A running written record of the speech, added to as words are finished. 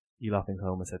You laughing, I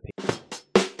almost said Pete.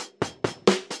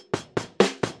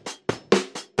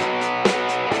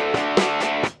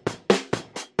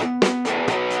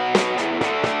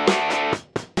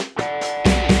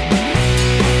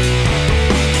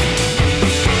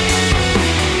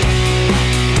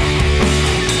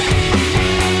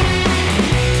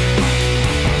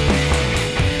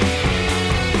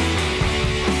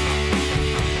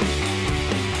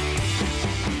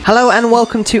 Hello and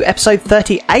welcome to episode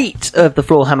 38 of the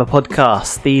Floorhammer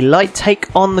podcast, the light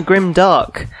take on the grim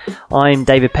dark. I'm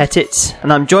David Pettit,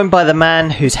 and I'm joined by the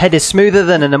man whose head is smoother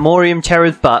than an Amorium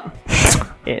cherub's butt.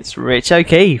 It's Rich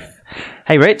O'Keefe.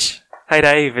 Hey Rich. Hey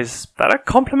Dave, is that a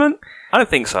compliment? I don't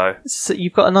think so. So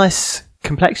you've got a nice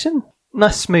complexion,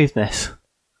 nice smoothness.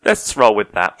 Let's roll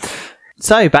with that.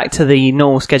 So back to the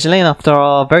normal scheduling after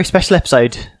our very special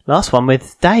episode, last one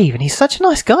with Dave, and he's such a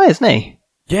nice guy, isn't he?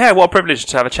 Yeah, what a privilege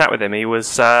to have a chat with him. He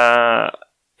was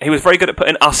very good at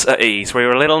putting us at ease. We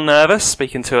were a little nervous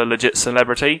speaking to a legit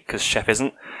celebrity, because Chef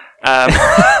isn't. No,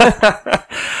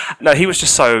 he was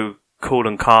just so cool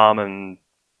and calm and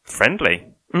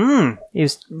friendly. He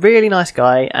was a really nice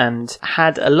guy and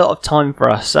had a lot of time for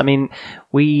us. I mean,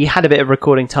 we had a bit of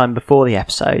recording time before the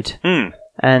episode,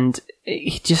 and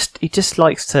he just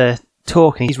likes to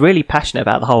talk, and he's really passionate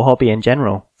about the whole hobby in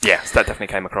general. Yes, that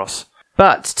definitely came across.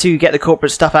 But to get the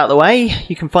corporate stuff out of the way,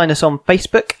 you can find us on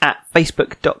Facebook at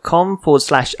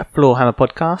facebook.com/Floorhammer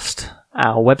Podcast,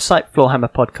 our website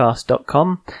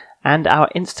floorhammerpodcast.com, and our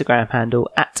Instagram handle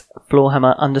at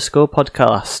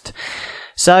Floorhammer_podcast.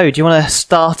 So, do you want to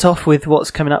start off with what's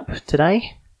coming up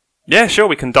today? Yeah, sure,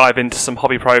 we can dive into some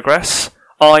hobby progress.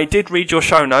 I did read your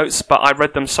show notes, but I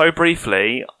read them so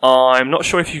briefly, I'm not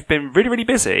sure if you've been really, really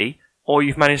busy, or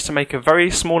you've managed to make a very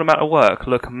small amount of work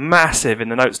look massive in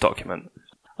the notes document.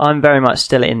 I'm very much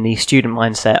still in the student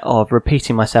mindset of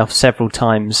repeating myself several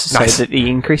times so that it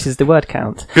increases the word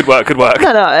count. Good work, good work.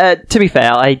 No, to be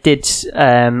fair, I did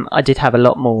have a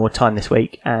lot more time this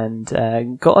week and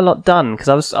got a lot done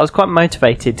because I was quite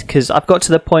motivated because I've got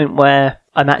to the point where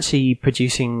I'm actually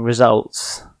producing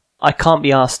results. I can't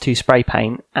be asked to spray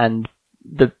paint, and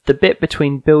the bit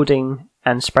between building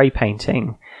and spray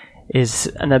painting is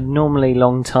an abnormally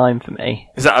long time for me.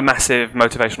 Is that a massive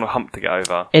motivational hump to get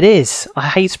over? It is. I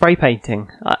hate spray painting.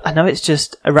 I know it's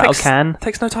just a rattle can.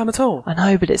 Takes no time at all. I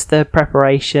know, but it's the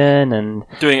preparation and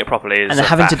doing it properly is and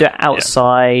having to do it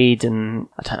outside, and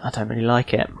I don't really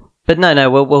like it. But no,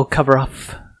 we'll cover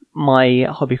off my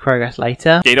hobby progress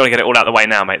later. Yeah, you don't want to get it all out of the way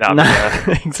now, mate. That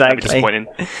would be exactly disappointing.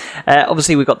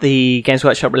 Obviously, we've got the Games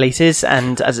Workshop releases,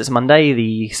 and as it's Monday,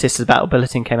 the Sisters Battle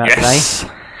Bulletin came out today.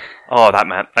 Oh, that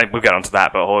man. We'll get onto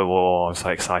that, but I'm so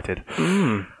excited.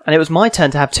 And it was my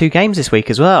turn to have 2 games this week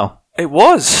as well. It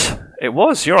was.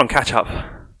 You're on catch-up.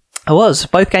 I was.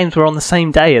 Both games were on the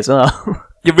same day as well.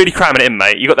 You're really cramming it in,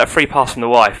 mate. You got that free pass from the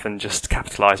wife and just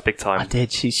capitalised big time. I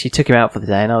did. She took him out for the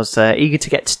day, and I was eager to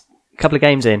get a couple of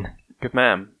games in. Good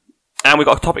man. And we've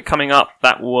got a topic coming up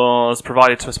that was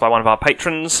provided to us by one of our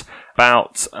patrons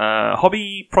about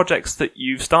hobby projects that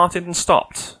you've started and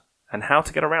stopped, and how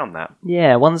to get around that.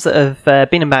 Yeah, ones that have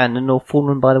been abandoned or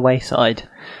fallen by the wayside.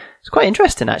 It's quite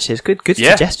interesting, actually. It's good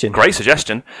suggestion. Great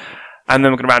suggestion. And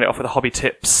then we're going to round it off with the hobby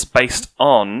tips based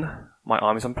on my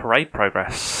Armies on Parade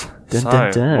progress.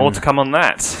 Dun. More to come on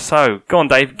that. So, go on,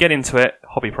 Dave, get into it.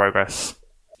 Hobby progress.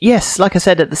 Yes, like I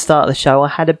said at the start of the show, I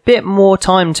had a bit more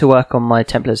time to work on my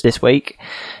Templars this week.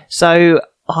 So,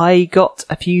 I got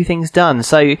a few things done.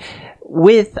 So,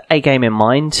 with a game in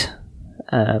mind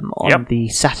on the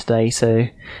Saturday, so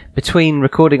between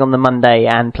recording on the Monday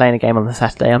and playing a game on the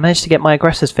Saturday, I managed to get my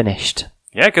aggressors finished.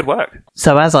 Yeah, good work.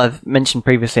 So as I've mentioned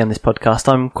previously on this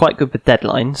podcast, I'm quite good with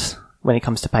deadlines when it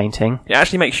comes to painting. It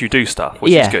actually makes you do stuff,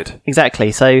 which is good.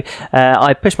 Exactly. So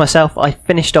I pushed myself, I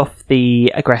finished off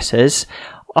the aggressors.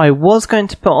 I was going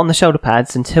to put on the shoulder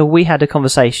pads until we had a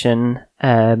conversation,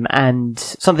 and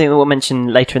something that we'll mention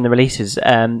later in the releases,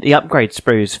 the upgrade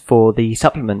sprues for the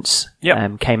supplements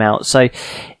came out. So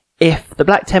if the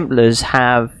Black Templars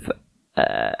have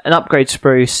an upgrade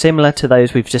sprue similar to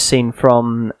those we've just seen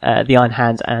from the Iron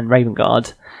Hand and Raven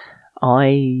Guard,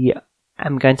 I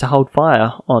am going to hold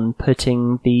fire on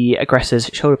putting the aggressors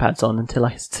shoulder pads on until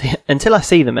I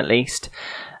see them, at least,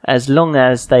 as long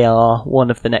as they are one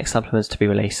of the next supplements to be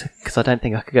released, because I don't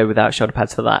think I could go without shoulder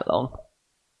pads for that long.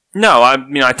 No,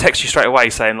 I text you straight away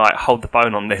saying, hold the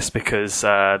phone on this because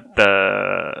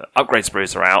the upgrade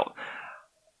sprues are out.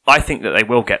 I think that they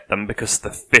will get them because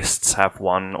the Fists have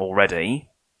one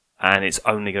already, and it's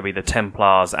only going to be the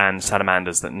Templars and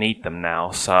Salamanders that need them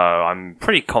now, so I'm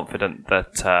pretty confident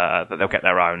that they'll get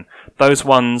their own. Those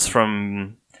ones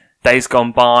from days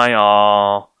gone by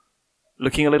are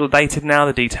looking a little dated now.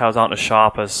 The details aren't as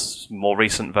sharp as more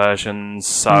recent versions,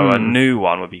 so a new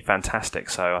one would be fantastic.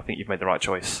 So I think you've made the right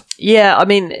choice. Yeah, I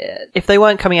mean, if they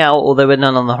weren't coming out or there were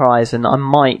none on the horizon, I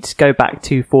might go back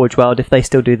to Forge World if they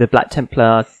still do the Black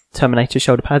Templar Terminator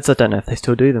shoulder pads. I don't know if they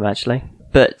still do them, actually.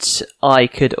 But I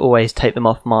could always take them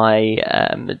off my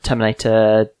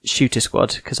Terminator shooter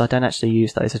squad, because I don't actually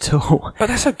use those at all. But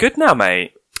they're so good now,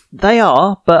 mate. They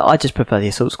are, but I just prefer the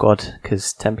assault squad,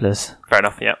 because Templars. Fair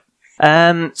enough, yeah.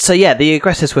 So yeah, the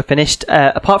aggressors were finished,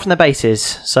 apart from their bases.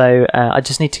 So I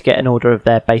just need to get an order of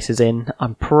their bases in.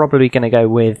 I'm probably going to go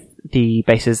with the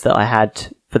bases that I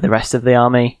had for the rest of the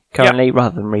army currently,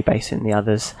 rather than rebasing the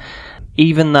others.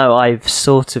 Even though I've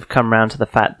sort of come around to the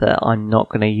fact that I'm not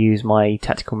going to use my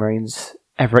Tactical Marines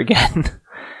ever again.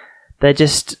 They're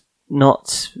just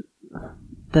not...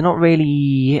 They're not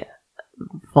really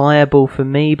viable for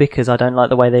me, because I don't like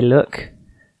the way they look.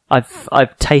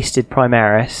 I've tasted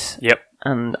Primaris,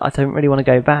 and I don't really want to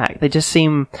go back. They just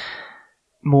seem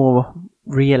more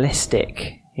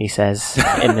realistic, he says,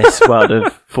 in this world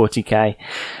of 40k.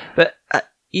 But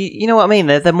you know what I mean?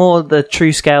 They're more the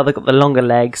true scale. They've got the longer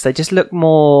legs. They just look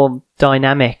more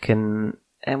dynamic, and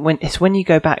when you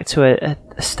go back to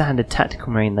a standard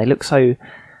Tactical Marine, they look so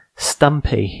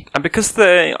stumpy. And because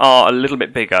they are a little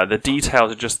bit bigger, the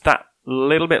details are just that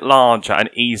little bit larger and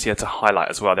easier to highlight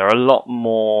as well. They're a lot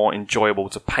more enjoyable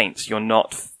to paint. You're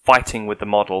not fighting with the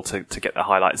model to get the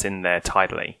highlights in there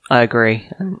tidily. I agree.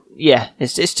 Yeah,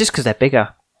 it's just because they're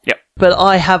bigger. Yep. But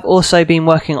I have also been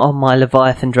working on my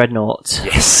Leviathan Dreadnought.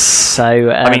 Yes.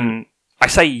 So I mean, I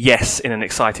say yes in an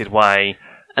excited way.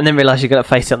 And then realise you're going to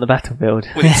face it on the battlefield.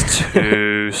 With its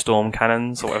 2 storm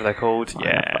cannons, or whatever they're called.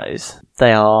 Yeah.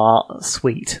 They are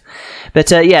sweet.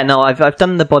 But I've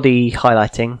done the body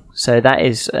highlighting, so that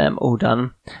is all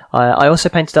done. I also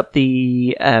painted up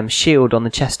the shield on the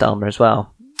chest armour as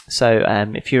well. So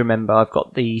if you remember, I've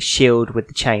got the shield with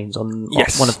the chains on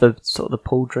one of the sort of the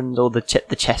pauldrons, or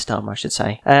the chest armour, I should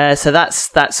say. So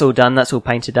that's all done. That's all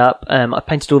painted up. I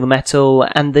painted all the metal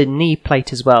and the knee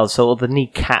plate as well. So all the knee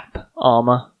cap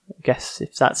armour, I guess,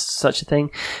 if that's such a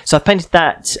thing. So I've painted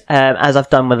that as I've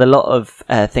done with a lot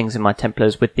of things in my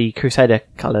Templars with the Crusader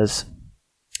colours.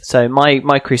 So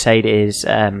my Crusade is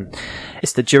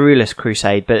it's the Jerulus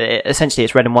Crusade, but essentially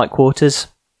it's red and white quarters.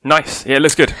 Nice. Yeah, it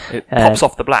looks good. It pops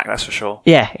off the black, that's for sure.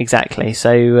 Yeah, exactly. So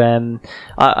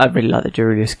I really like the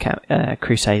Jerulus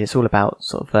Crusade. It's all about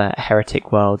sort of a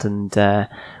heretic world, and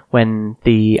when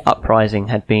the uprising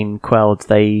had been quelled,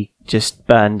 they just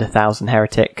burned 1,000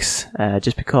 heretics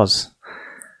just because.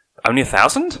 Only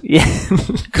 1,000? Yeah.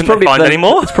 Couldn't they find any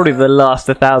more? It's probably the last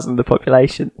 1,000 of the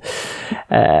population.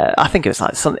 I think it was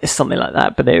like something like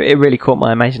that, but it really caught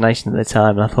my imagination at the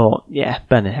time, and I thought, yeah,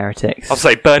 burning heretics. I'll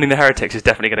say burning the heretics is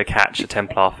definitely going to catch a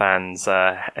Templar fan's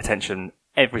attention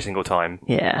every single time.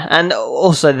 Yeah, and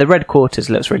also the red quarters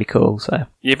looks really cool. So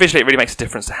yeah, visually it really makes a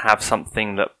difference to have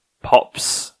something that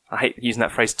pops. I hate using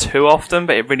that phrase too often,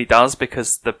 but it really does,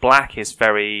 because the black is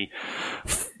very,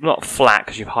 not flat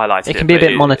because you've highlighted it. It can be a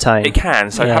bit monotone. It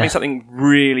can, so having something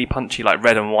really punchy like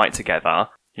red and white together,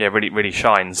 really, really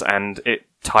shines, and it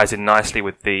ties in nicely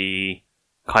with the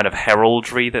kind of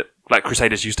heraldry that like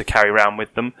Crusaders used to carry around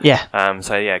with them. Yeah.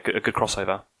 A good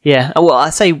crossover. Yeah, well,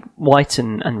 I say white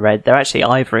and red. They're actually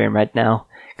ivory and red now,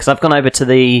 because I've gone over to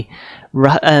the,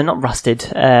 not rusted,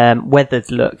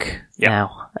 weathered look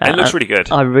now. It looks really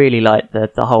good. I really like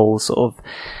the whole sort of,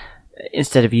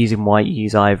 instead of using white, you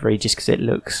use ivory, just because it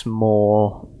looks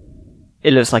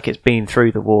like it's been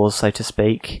through the wars, so to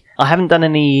speak. I haven't done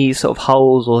any sort of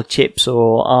holes or chips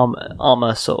or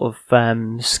armour sort of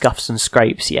scuffs and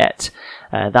scrapes yet.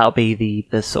 That'll be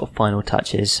the sort of final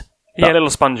touches. Yeah, a little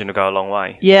sponging will go a long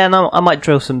way. Yeah, and I might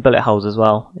drill some bullet holes as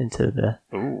well into the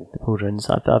pauldrons.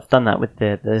 I've done that with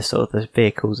the sort of the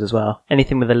vehicles as well.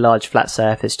 Anything with a large flat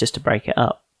surface, just to break it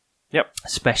up. Yep.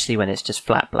 Especially when it's just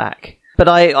flat black. But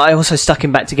I also stuck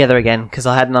him back together again, because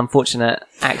I had an unfortunate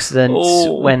accident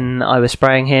when I was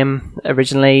spraying him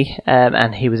originally,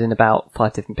 and he was in about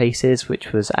 5 different pieces,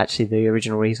 which was actually the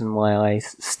original reason why I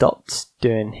stopped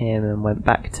doing him and went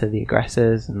back to the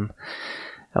aggressors,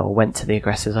 or went to the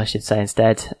aggressors, I should say,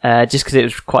 instead. Just because it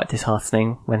was quite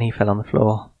disheartening when he fell on the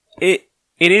floor. It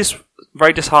is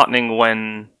very disheartening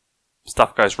when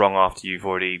stuff goes wrong after you've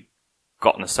already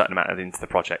gotten a certain amount into the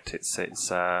project. It's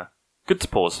good to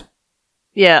pause.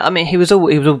 Yeah, I mean, he was all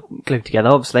glued together,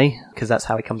 obviously, because that's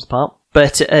how he comes apart.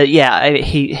 But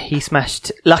he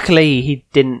smashed. Luckily, he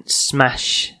didn't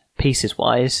smash pieces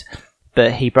wise,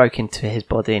 but he broke into his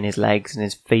body and his legs, and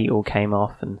his feet all came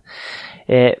off, and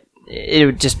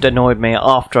it just annoyed me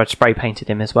after I'd spray painted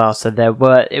him as well. So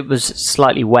it was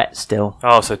slightly wet still.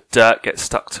 Oh, so dirt gets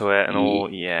stuck to it and all.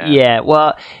 Yeah. Yeah.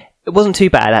 Well, it wasn't too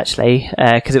bad actually,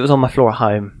 because it was on my floor at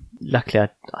home. Luckily,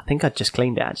 I think I just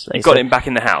cleaned it actually. You got him back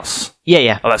in the house.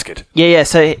 Yeah. Oh, that's good. Yeah.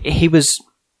 So he was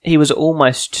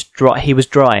almost dry. He was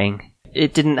drying.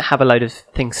 It didn't have a load of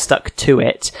things stuck to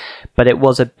it, but it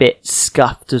was a bit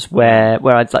scuffed as where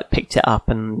I'd like picked it up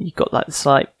and you got like the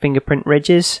slight fingerprint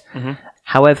ridges. Mm-hmm.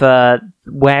 However,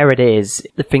 where it is,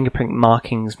 the fingerprint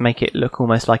markings make it look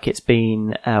almost like it's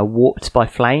been warped by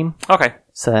flame. Okay.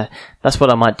 So that's what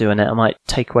I might do in it. I might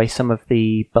take away some of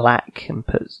the black and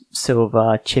put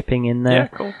silver chipping in there.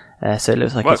 Yeah, cool. So it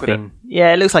looks like Work with it.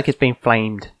 it looks like it's been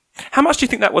flamed. How much do you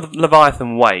think that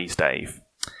Leviathan weighs, Dave?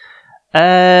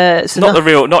 So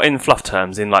Not in fluff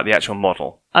terms, in like the actual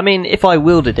model. I mean, if I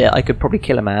wielded it, I could probably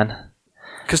kill a man.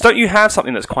 Because don't you have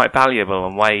something that's quite valuable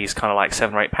and weighs kind of like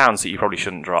 7 or 8 pounds that you probably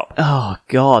shouldn't drop? Oh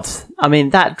God! I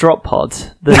mean, that drop pod.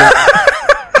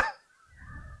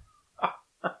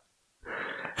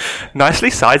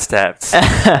 Nicely sidestepped.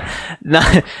 No,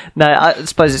 I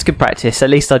suppose it's good practice. At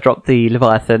least I dropped the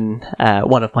Leviathan,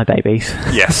 one of my babies.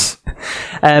 Yes.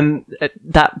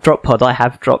 That drop pod I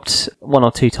have dropped 1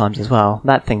 or 2 times as well.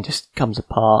 That thing just comes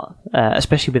apart,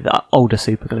 especially with the older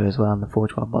super glue as well in the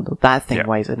Forge 1 model. That thing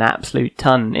weighs an absolute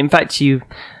ton. In fact, you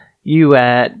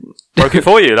broke it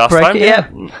for you last time. Yeah.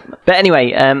 But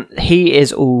anyway, he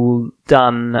is all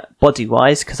done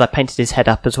body-wise because I painted his head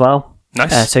up as well.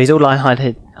 Nice. So he's all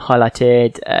highlighted.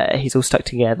 He's all stuck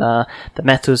together. The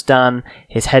metal's done.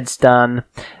 His head's done.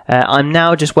 I'm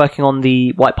now just working on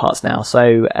the white parts now.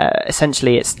 So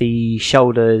essentially, it's the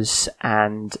shoulders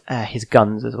and his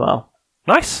guns as well.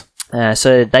 Nice.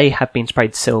 So they have been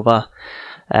sprayed silver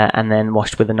and then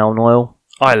washed with a Nuln oil.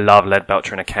 I love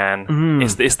Leadbelcher in a can.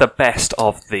 It's the best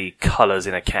of the colours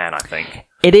in a can, I think.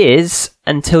 It is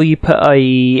until you put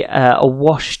a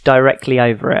wash directly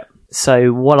over it.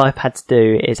 So what I've had to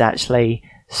do is actually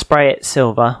spray it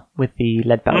silver with the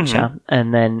Leadbelcher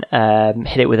and then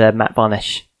hit it with a matte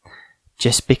varnish,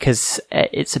 just because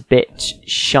it's a bit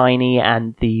shiny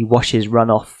and the washes run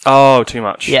off. Oh, too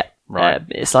much. Yeah, right.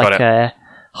 It's like a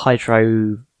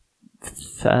hydrophobic.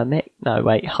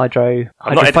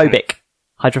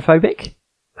 Hydrophobic.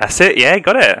 That's it. Yeah,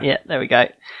 got it. Yeah, there we go.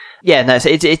 Yeah, no, so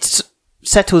it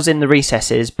settles in the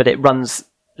recesses, but it runs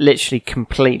literally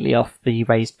completely off the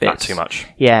raised bits. Not too much.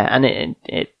 Yeah, and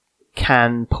it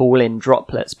can pull in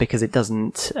droplets because it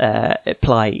doesn't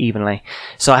apply evenly.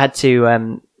 So I had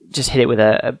to just hit it with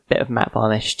a bit of matte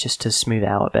varnish just to smooth it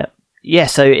out a bit. Yeah,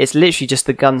 so it's literally just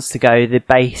the guns to go, the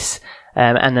base,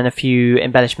 and then a few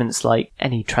embellishments like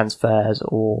any transfers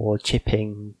or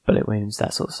chipping, bullet wounds,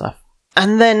 that sort of stuff.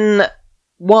 And then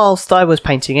whilst I was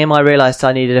painting him, I realised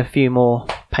I needed a few more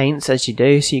paints, as you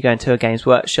do. So you go into a Games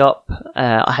Workshop.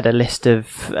 I had a list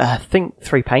of, I think,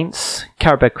 3 paints.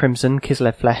 Caribou Crimson,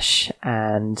 Kislev Flesh,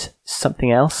 and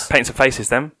something else. Paints and faces,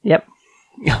 then? Yep.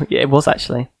 Yeah, it was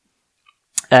actually.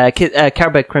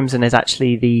 Caribou Crimson is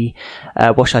actually the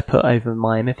wash I put over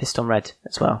my Mephiston Red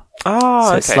as well. Oh,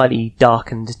 so it's slightly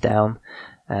darkened down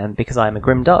because I am a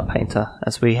grim dark painter,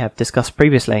 as we have discussed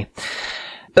previously.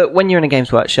 But when you're in a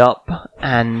Games Workshop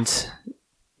and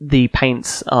the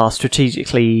paints are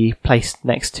strategically placed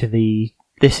next to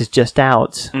this is just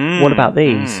out, what about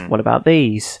these? What about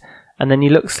these? And then you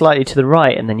look slightly to the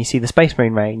right and then you see the Space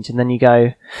Marine range and then you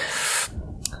go,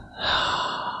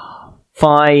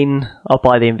 fine, I'll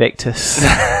buy the Invictus.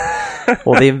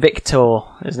 Or the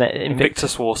Invictor, isn't it?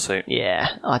 Invictus Warsuit.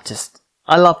 Yeah,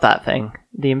 I love that thing.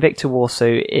 The Invictor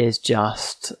Warsuit is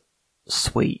just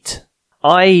sweet.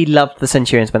 I loved the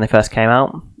Centurions when they first came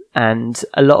out, and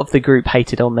a lot of the group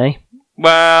hated on me.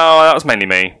 Well, that was mainly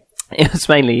me. It was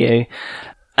mainly you.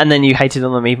 And then you hated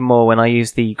on them even more when I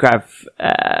used the Grav...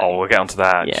 we'll get onto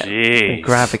that. Yeah, Jeez. the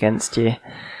Grav against you.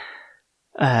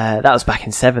 That was back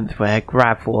in 7th, where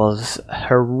Grav was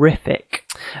horrific.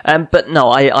 But no,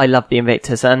 I love the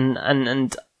Invictus,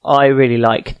 and I really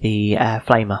like the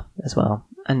Flamer as well.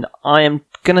 And I am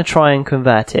going to try and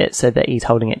convert it so that he's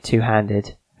holding it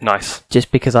two-handed. Nice.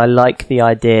 Just because I like the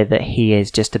idea that he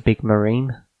is just a big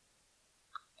marine.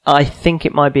 I think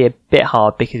it might be a bit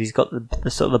hard because he's got the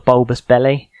sort of the bulbous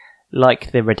belly,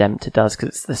 like the Redemptor does, because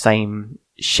it's the same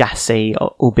chassis,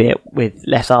 albeit with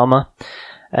less armour.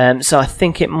 So I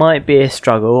think it might be a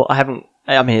struggle. I mean,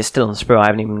 it's still on the sprue. I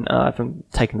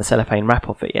haven't taken the cellophane wrap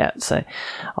off it yet, so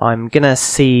I'm gonna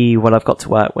see what I've got to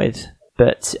work with.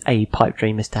 But a pipe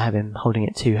dream is to have him holding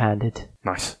it two-handed.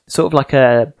 Nice. Sort of like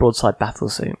a broadside battle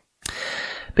suit.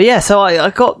 But yeah, so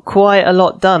I got quite a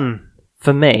lot done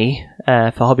for me.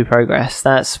 for Hobby Progress.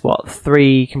 That's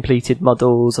 3 completed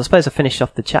models. I suppose I finished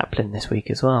off the Chaplin this week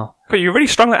as well. But you really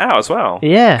strung that out as well.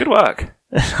 Yeah. Good work.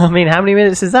 I mean, how many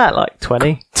minutes is that? Like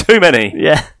 20? Too many.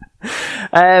 Yeah.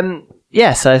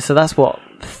 So that's 4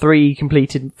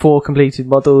 completed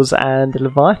models and a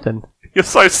Leviathan. You're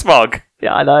so smug.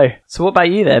 Yeah, I know. So what about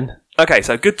you then? Okay,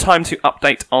 so good time to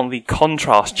update on the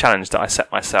contrast challenge that I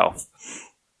set myself.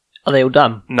 Are they all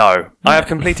done? No. I have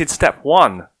completed step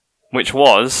 1, which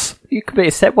was... You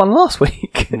completed step 1 last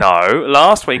week. No.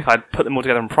 Last week I'd put them all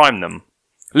together and primed them.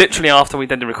 Literally after we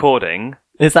did the recording.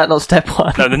 Is that not step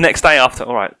 1? No, the next day after.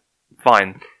 Alright,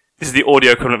 fine. This is the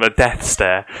audio equivalent of a death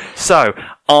stare. So,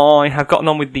 I have gotten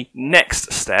on with the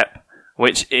next step,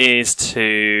 which is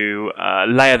to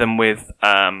layer them with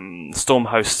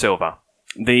Stormhost Silver.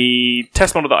 The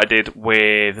test model that I did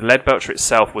with Leadbelcher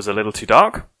itself was a little too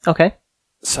dark. Okay.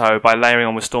 So by layering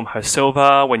on with Stormhost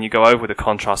Silver, when you go over with a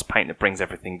contrast paint, it brings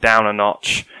everything down a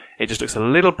notch. It just looks a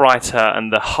little brighter,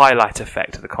 and the highlight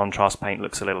effect of the contrast paint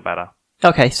looks a little better.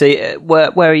 Okay, so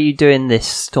where are you doing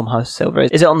this Stormhost Silver?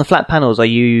 Is it on the flat panels? Are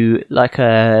you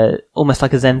almost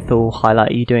like a Zenthal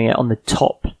highlight? Are you doing it on the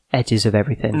top edges of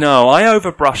everything? No, I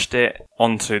overbrushed it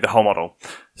onto the whole model.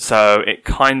 So it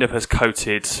kind of has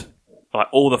coated like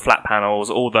all the flat panels,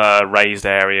 all the raised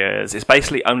areas. It's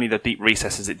basically only the deep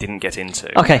recesses it didn't get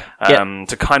into. Okay.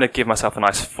 To kind of give myself a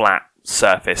nice flat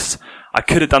surface. I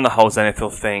could have done the whole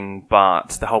Zenithal thing,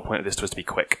 but the whole point of this was to be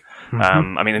quick.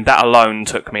 Mm-hmm. And that alone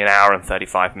took me 1 hour and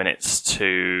 35 minutes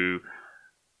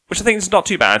which I think is not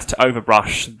too bad, to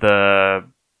overbrush the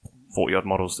 40-odd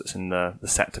models that's in the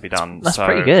set to be done. That's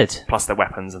pretty good. Plus the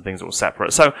weapons and things are all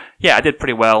separate. So, yeah, I did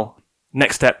pretty well.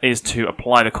 Next step is to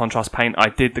apply the contrast paint. I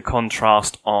did the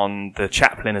contrast on the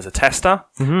Chaplin as a tester.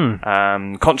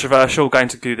 Mm-hmm. Controversial, going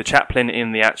to do the Chaplin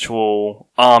in the actual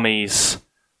army's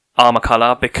armor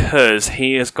colour, because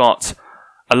he has got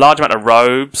a large amount of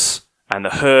robes and the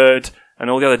hood and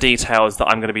all the other details that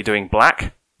I'm going to be doing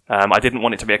black. I didn't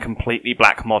want it to be a completely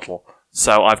black model.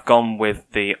 So I've gone with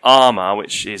the armour,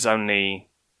 which is only...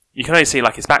 You can only see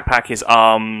like his backpack, his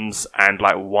arms, and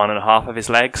like 1.5 of his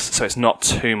legs, so it's not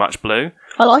too much blue.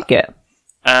 I like it.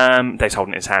 Dave's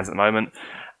holding it in his hands at the moment.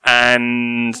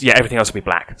 And yeah, everything else will be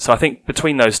black. So I think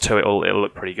between those two, it'll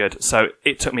look pretty good. So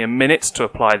it took me a minute to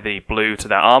apply the blue to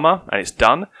that armour, and it's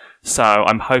done. So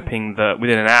I'm hoping that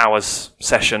within an hour's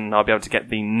session, I'll be able to get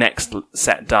the next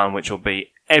set done, which will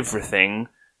be everything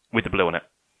with the blue on it.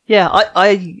 Yeah,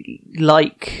 I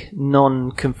like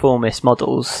non-conformist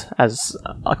models, as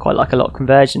I quite like a lot of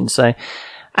conversions. So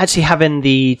actually having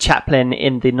the Chaplin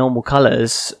in the normal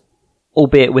colours,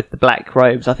 albeit with the black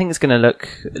robes, I think it's going to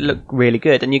look really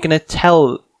good. And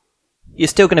you're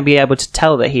still going to be able to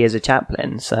tell that he is a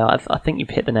Chaplin. So I think you've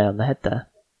hit the nail on the head there.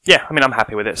 Yeah, I mean, I'm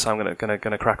happy with it, so I'm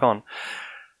gonna crack on.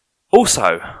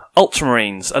 Also,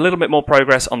 Ultramarines, a little bit more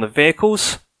progress on the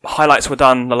vehicles. Highlights were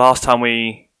done the last time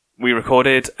we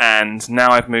recorded, and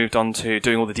now I've moved on to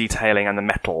doing all the detailing and the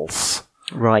metals.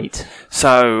 Right.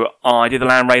 So I did the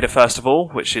Land Raider first of all,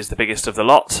 which is the biggest of the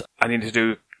lot. I needed to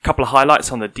do a couple of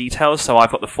highlights on the details, so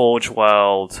I've got the Forge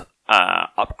World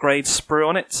upgrade sprue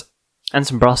on it. And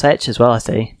some brass etch as well, I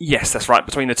see. Yes, that's right.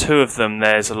 Between the two of them,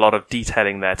 there's a lot of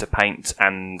detailing there to paint,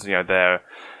 and they're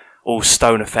all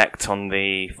stone effect on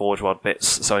the Forge World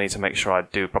bits, so I need to make sure I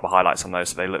do proper highlights on those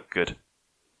so they look good.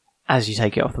 As you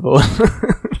take it off the board.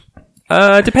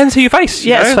 Depends who you face.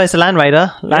 I suppose the Land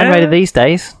Raider. Raider these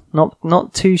days,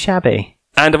 not too shabby.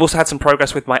 And I've also had some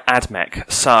progress with my AdMech.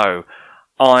 So,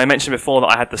 I mentioned before that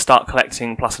I had to start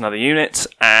collecting plus another unit,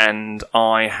 and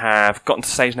I have gotten to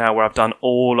the stage now where I've done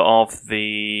all of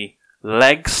the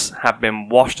legs, have been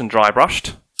washed and dry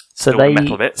brushed. So the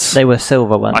metal bits. They were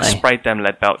silver, weren't they? I sprayed them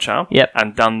Leadbelcher. Yep.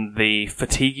 And done the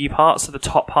fatiguey parts. So the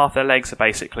top half of their legs are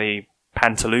basically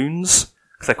pantaloons.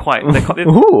 Because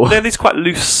they're these quite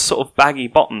loose, sort of baggy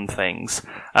bottom things.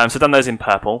 So done those in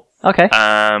purple. Okay.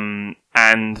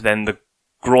 And then the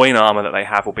groin armour that they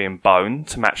have will be in bone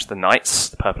to match the knights,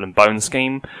 the purple and bone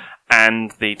scheme.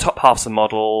 And the top half's the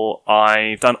model.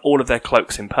 I've done all of their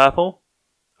cloaks in purple.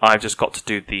 I've just got to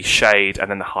do the shade and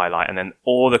then the highlight, and then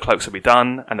all the cloaks will be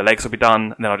done, and the legs will be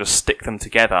done, and then I'll just stick them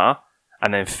together,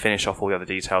 and then finish off all the other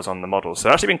details on the model. So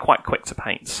they've actually been quite quick to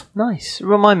paint. Nice.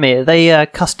 Remind me, are they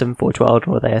custom Forge World,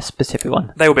 or are they a specific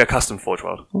one? They will be a custom Forge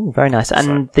World. Oh, very nice.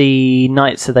 And the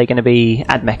knights, are they going to be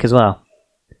AdMech as well?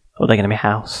 Or are they going to be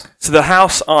house? So the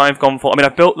house I've gone for,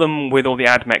 I've built them with all the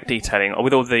AdMech detailing, or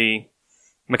with all the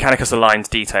Mechanicus aligned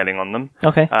detailing on them.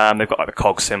 Okay. They've got like the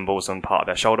cog symbols on part of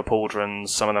their shoulder pauldrons,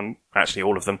 some of them, actually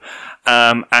all of them.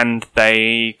 And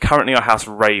they currently are House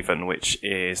Raven, which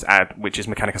is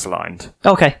Mechanicus aligned.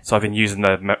 Okay. So I've been using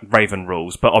the Raven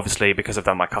rules, but obviously because I've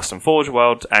done my custom Forge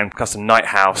World and custom Night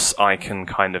House, I can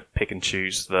kind of pick and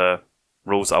choose the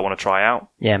rules that I want to try out.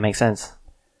 Yeah, makes sense.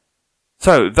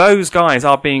 So those guys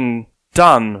are being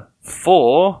done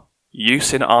for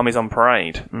use in Armies on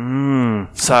Parade.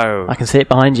 So I can see it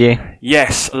behind you.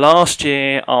 yes, last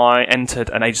year I entered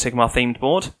an Age of Sigmar themed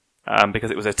board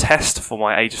because it was a test for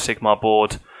my Age of Sigmar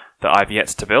board that I've yet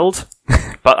to build.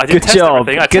 But I did Good test job.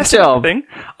 everything. I Good tested job. everything.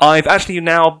 I've actually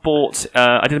now bought.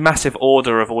 I did a massive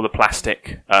order of all the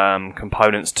plastic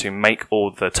components to make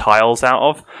all the tiles out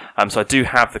of. So I do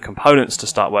have the components to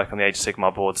start working on the Age of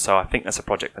Sigmar board. So I think that's a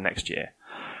project for next year.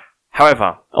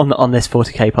 However, On this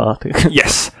 40k part.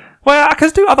 yes. Well, I can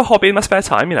do other hobby in my spare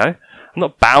time, you know. I'm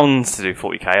not bound to do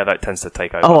 40k, although it tends to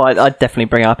take over. Oh, I'd definitely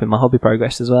bring it up in my hobby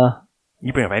progress as well.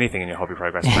 You bring up anything in your hobby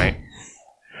progress, mate.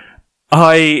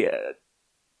 I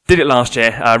did it last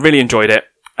year. I really enjoyed it.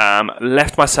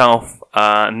 Left myself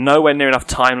nowhere near enough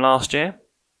time last year.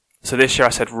 So this year I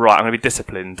said, right, I'm going to be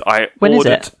disciplined. When is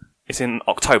it? It's in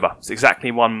October. It's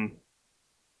exactly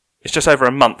it's just over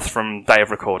a month from day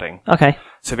of recording. Okay.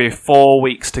 So it'll be 4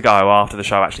 weeks to go after the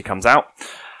show actually comes out.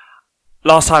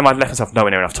 Last time I'd left myself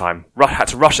nowhere near enough time. Had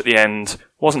to rush at the end.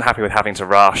 Wasn't happy with having to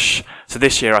rush. So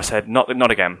this year I said,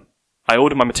 not again. I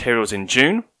ordered my materials in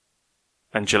June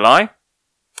and July,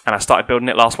 and I started building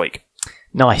it last week.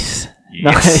 Nice.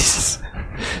 Yes.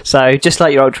 Nice. So, just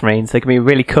like your Ultramarines, they can be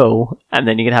really cool, and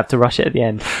then you're going to have to rush it at the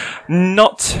end.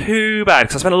 Not too bad,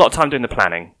 because I spent a lot of time doing the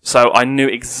planning. So I knew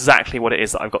exactly what it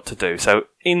is that I've got to do. So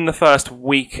in the first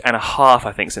week and a half,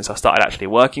 I think, since I started actually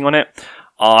working on it,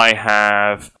 I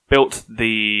have built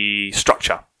the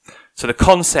structure. So the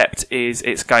concept is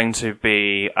it's going to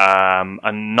be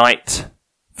a night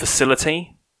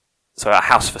facility, so a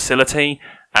house facility,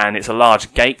 and it's a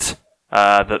large gate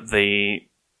that the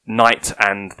knight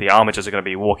and the armigers are going to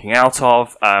be walking out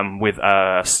of, with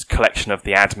a collection of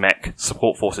the AdMech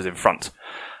support forces in front.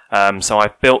 So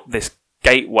I've built this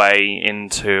gateway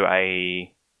into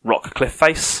a rock cliff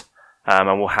face,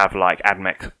 and we'll have like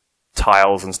AdMech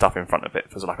tiles and stuff in front of it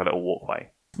for like a little walkway.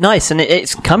 Nice, and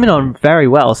it's coming on very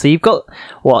well. So you've got,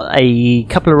 a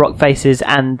couple of rock faces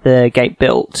and the gate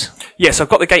built? Yes, I've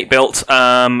got the gate built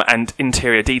and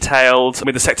interior detailed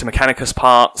with the Sector Mechanicus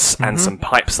parts and some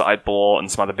pipes that I bought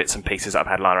and some other bits and pieces that I've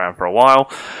had lying around for a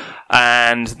while.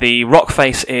 And the rock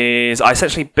face is, I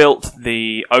essentially built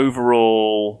the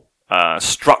overall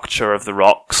structure of the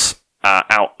rocks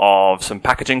out of some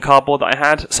packaging cardboard that I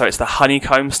had. So it's the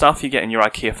honeycomb stuff you get in your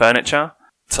IKEA furniture.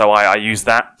 So I use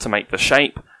that to make the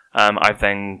shape. I've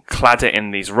then clad it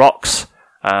in these rocks.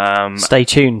 Stay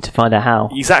tuned to find out how.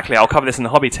 Exactly, I'll cover this in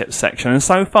the hobby tips section. And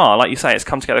so far, like you say, it's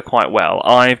come together quite well.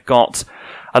 I've got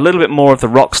a little bit more of the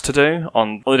rocks to do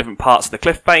on all the different parts of the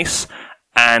cliff base.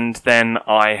 And then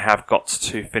I have got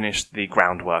to finish the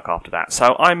groundwork after that.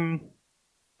 So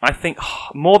I think,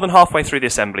 more than halfway through the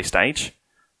assembly stage.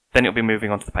 Then it'll be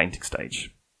moving on to the painting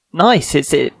stage. Nice.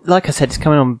 Like I said, it's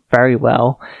coming on very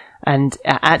well. And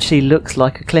it actually looks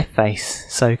like a cliff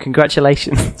face. So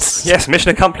congratulations. Yes, mission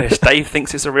accomplished. Dave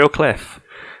thinks it's a real cliff.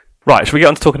 Right, shall we get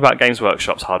on to talking about Games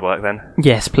Workshop's hard work then?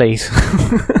 Yes, please.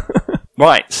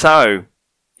 Right, so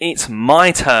it's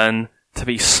my turn to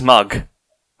be smug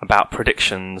about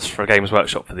predictions for Games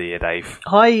Workshop for the year, Dave.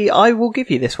 I will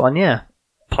give you this one, yeah.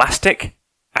 Plastic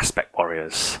Aspect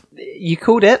Warriors. You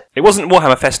called it? It wasn't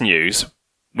Warhammer Fest News,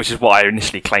 which is what I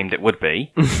initially claimed it would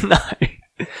be. No.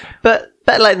 But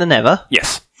better late than never.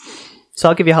 Yes. So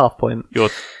I'll give you a half point.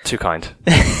 You're too kind.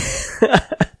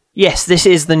 Yes, this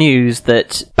is the news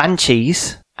that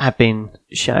Banshees have been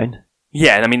shown.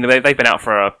 Yeah, I mean, they've been out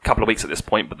for a couple of weeks at this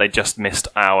point, but they just missed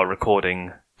our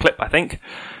recording clip, I think.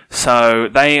 So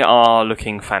they are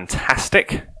looking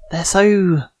fantastic. They're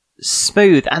so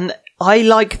smooth, and I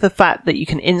like the fact that you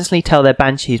can instantly tell they're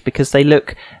Banshees because they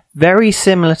look very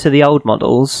similar to the old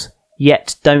models,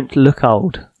 yet don't look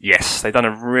old. Yes, they've done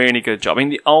a really good job. I mean,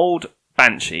 the old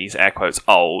Banshees, air quotes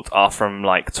old, are from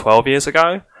like 12 years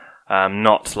ago,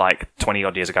 not like 20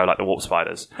 odd years ago like the Warp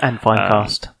Spiders. And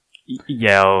Finecast.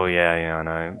 Yeah, I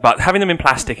know. But having them in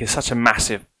plastic is such a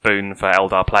massive boon for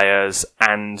Eldar players,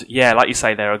 and yeah, like you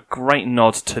say, they're a great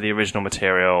nod to the original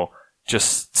material,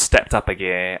 just stepped up a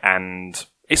gear, and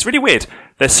it's really weird.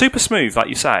 They're super smooth, like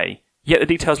you say, yet the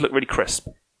details look really crisp.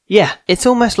 Yeah, it's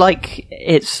almost like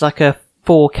it's like a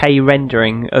 4K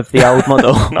rendering of the old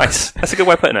model. Nice. That's a good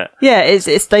way of putting it. Yeah,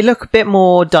 it's they look a bit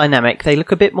more dynamic. They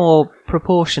look a bit more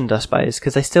proportioned, I suppose,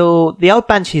 because the old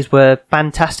Banshees were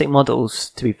fantastic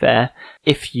models, to be fair,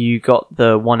 if you got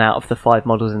the 1 out of the 5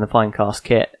 models in the Finecast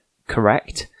kit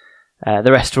correct.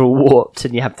 The rest are all warped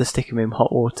and you have to stick them in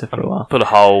hot water for a while. Full of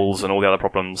holes and all the other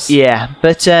problems. Yeah,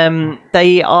 but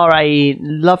they are a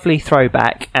lovely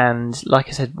throwback, and like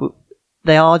I said,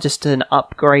 they are just an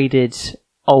upgraded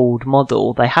old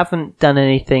model. They haven't done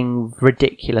anything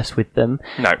ridiculous with them,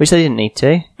 No. which they didn't need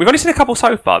to. We've only seen a couple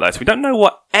so far, though, so we don't know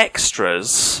what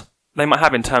extras they might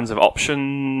have in terms of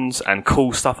options and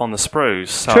cool stuff on the sprues.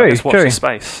 So True, I guess watch true. this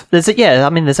space. There's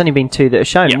only been 2 that are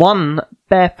shown. Yeah. One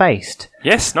barefaced,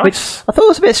 Yes, nice. which I thought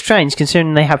was a bit strange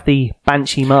considering they have the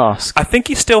Banshee mask, I think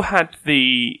he still had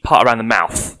the part around the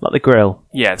mouth. like the grill.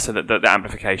 Yeah, so the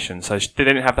amplification. So they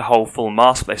didn't have the whole full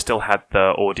mask, but they still had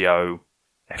the audio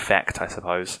effect, I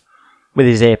suppose. With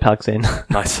his earplugs in.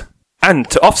 Nice. And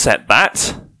to offset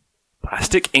that,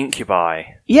 plastic incubi.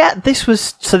 Yeah, this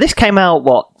came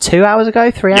out, 2 hours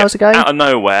ago, 3 hours ago? Out of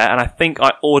nowhere, and I think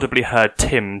I audibly heard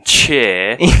Tim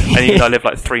cheer, and even though I live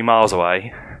like 3 miles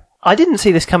away. I didn't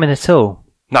see this coming at all.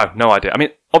 No idea. I mean,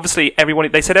 obviously,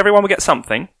 they said everyone would get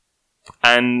something,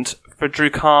 and for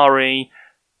Drukhari,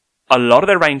 a lot of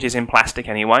their range is in plastic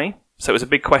anyway, so it was a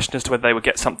big question as to whether they would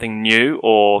get something new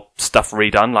or stuff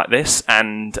redone like this,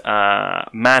 and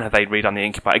man, have they redone the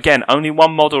incubi. Again, only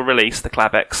one model released, the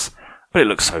Clavex, but it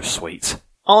looks so sweet.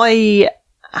 I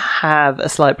have a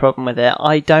slight problem with it.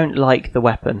 I don't like the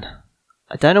weapon.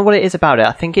 I don't know what it is about it.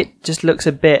 I think it just looks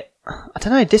a bit,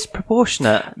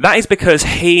 disproportionate. That is because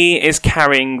he is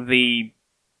carrying the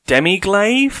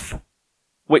Demiglaive,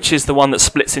 which is the one that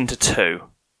splits into 2.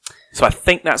 So I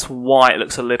think that's why it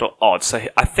looks a little odd. So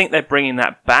I think they're bringing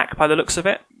that back by the looks of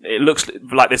it. It looks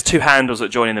like there's 2 handles that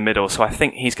join in the middle, so I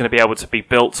think he's going to be able to be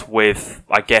built with,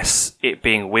 I guess, it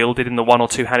being wielded in the 1 or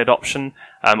 2-handed option,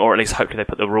 or at least hopefully they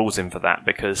put the rules in for that,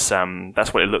 because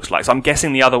that's what it looks like. So I'm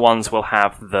guessing the other ones will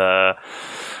have the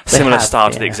similar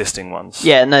style to the existing ones.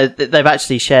 Yeah, no, they've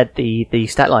actually shared the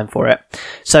stat line for it.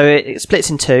 So it splits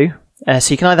in 2.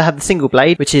 So you can either have the single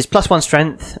blade, which is +1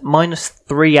 strength,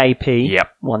 -3 AP,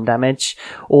 Yep. 1 damage,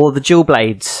 or the dual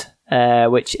blades,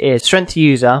 which is strength to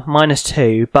user,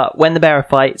 -2, but when the bearer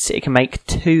fights, it can make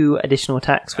 2 additional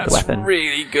attacks with the That's weapon.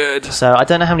 really good. So I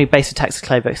don't know how many base attacks the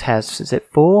Clavex has. Is it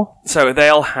 4? So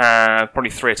they'll have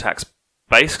probably 3 attacks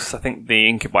base, because I think the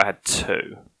Incubi had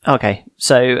 2. Okay,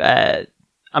 so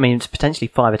it's potentially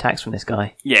 5 attacks from this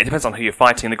guy. Yeah, it depends on who you're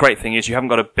fighting. The great thing is you haven't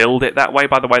got to build it that way,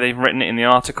 by the way they've written it in the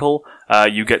article.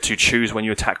 You get to choose when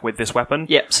you attack with this weapon.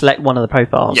 Yep, select one of the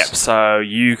profiles. Yep, so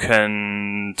you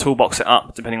can toolbox it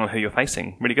up depending on who you're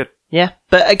facing. Really good. Yeah,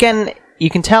 but again, you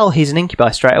can tell he's an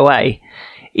Incubi straight away,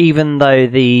 even though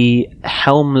the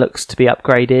helm looks to be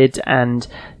upgraded and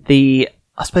the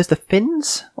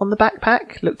fins on the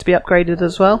backpack look to be upgraded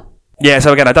as well. Yeah,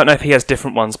 so again, I don't know if he has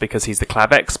different ones because he's the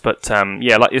Clavex, but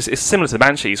it's similar to the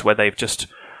Banshees where they've just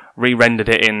re-rendered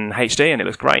it in HD and it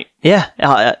looks great. Yeah,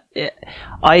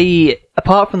 I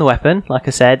apart from the weapon, like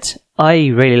I said, I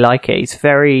really like it. It's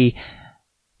very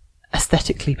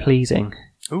aesthetically pleasing.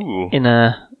 Ooh. In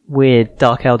a weird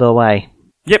Dark Eldar way.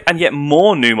 Yep, and yet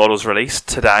more new models released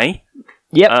today.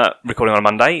 Yep. Recording on a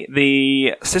Monday.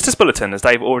 The Sisters Bulletin, as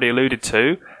Dave already alluded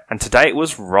to, and today it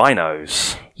was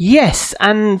rhinos. Yes,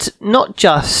 and not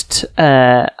just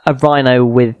a rhino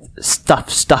with stuff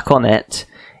stuck on it.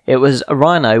 It was a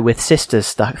rhino with sisters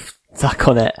stuck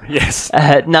on it. Yes.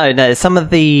 No, some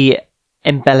of the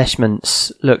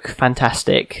embellishments look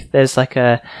fantastic. There's like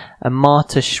a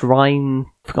martyr shrine,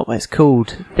 I forgot what it's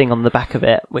called, thing on the back of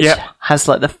it, which has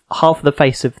like the half of the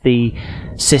face of the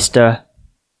sister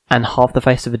and half the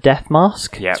face of a death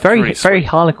mask. Yeah, it's very sweet.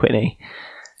 Harlequin-y.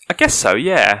 I guess so,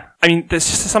 yeah. I mean, there's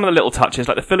just some of the little touches,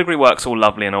 like the filigree work's all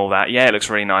lovely and all that. Yeah, it looks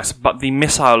really nice. But the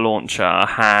missile launcher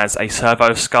has a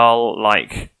servo skull,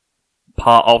 like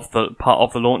part of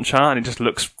the launcher, and it just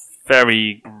looks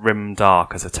very grim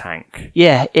dark as a tank.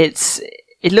 Yeah, it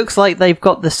looks like they've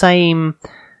got the same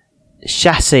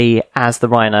chassis as the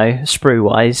Rhino,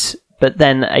 sprue-wise, but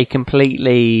then a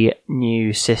completely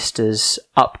new Sisters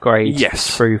upgrade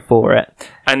sprue for it.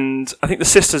 And I think the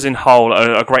Sisters in whole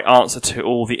are a great answer to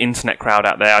all the internet crowd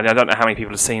out there. I don't know how many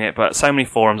people have seen it, but so many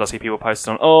forums I see people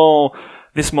posting on,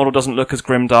 this model doesn't look as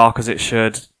grimdark as it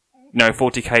should.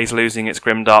 40K's losing its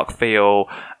grimdark feel,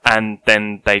 and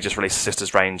then they just release the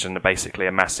Sisters range and basically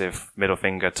a massive middle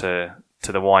finger to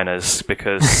the whiners,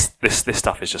 because this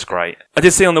stuff is just great. I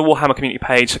did see on the Warhammer community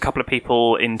page a couple of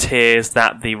people in tears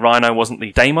that the Rhino wasn't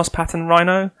the Deimos pattern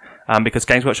Rhino, because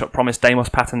Games Workshop promised Deimos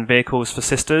pattern vehicles for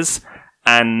Sisters,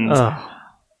 And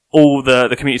all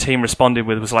the community team responded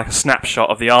with was like a snapshot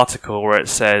of the article where it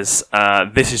says,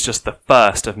 this is just the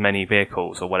first of many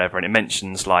vehicles or whatever, and it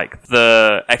mentions like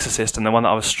the Exorcist, and the one that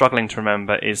I was struggling to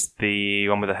remember is the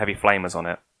one with the heavy flamers on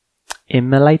it.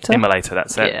 Immolator,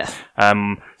 that's it.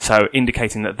 Yeah. So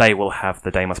indicating that they will have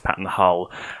the Deimos pattern hull,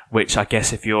 which I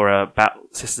guess if you're a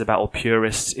Sisters of Battle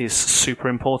purist is super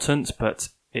important, but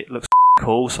it looks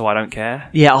cool, so I don't care.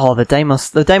 Yeah, the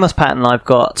Deimos pattern, I've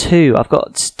got two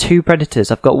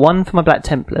Predators. I've got one for my Black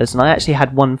Templars, and I actually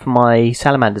had one for my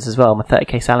Salamanders as well, my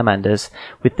 30k Salamanders,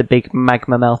 with the big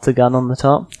magma melter gun on the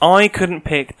top. I couldn't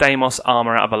pick Deimos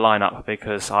armour out of a lineup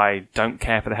because I don't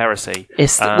care for the heresy.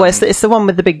 It's the one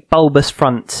with the big bulbous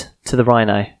front to the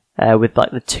Rhino, with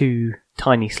like the two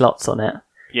tiny slots on it.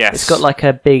 Yes. It's got like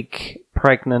a big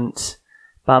pregnant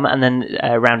bum, and then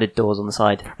rounded doors on the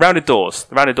side. Rounded doors.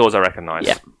 The rounded doors I recognise.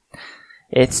 Yeah.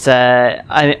 It's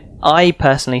I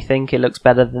personally think it looks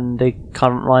better than the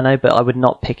current Rhino, but I would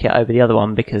not pick it over the other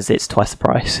one because it's twice the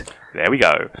price. There we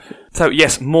go. So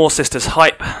yes, more Sisters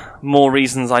hype, more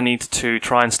reasons I need to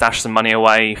try and stash some money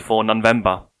away for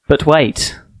November. But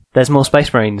wait, there's more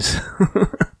Space Marines.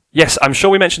 Yes, I'm sure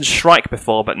we mentioned Shrike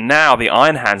before, but now the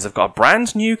Iron Hands have got a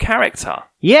brand new character.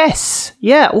 Yes,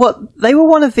 yeah. Well, they were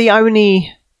one of the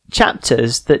only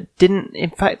chapters that didn't. In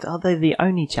fact, are they the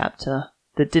only chapter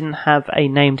that didn't have a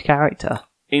named character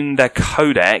in their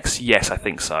codex? Yes, I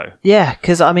think so. Yeah,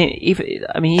 because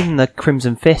even the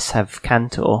Crimson Fists have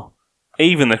Cantor.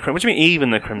 Even the what do you mean?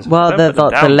 Even the Crimson? Well,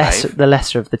 the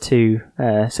lesser of the two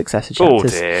successor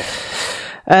chapters. Oh dear.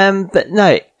 But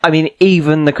no, I mean,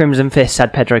 even the Crimson Fists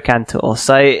had Pedro Cantor.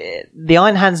 So the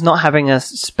Iron Hands not having a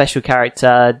special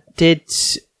character did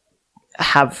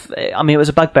have. I mean, it was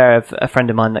a bugbear of a friend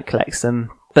of mine that collects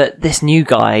them. But this new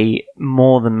guy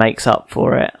more than makes up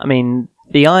for it. I mean,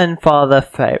 the Iron Father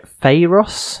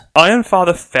Phaeros? Iron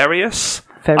Father Ferius,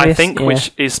 I think, yeah.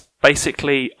 Which is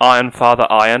basically Iron Father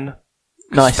Iron.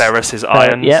 Nice. Ferris is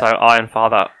iron, yep. So Iron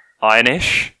Father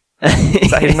Ironish.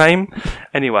 Is that his name?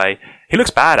 Anyway, he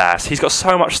looks badass. He's got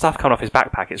so much stuff coming off his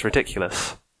backpack, it's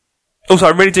ridiculous. Also, I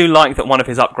really do like that one of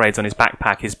his upgrades on his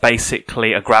backpack is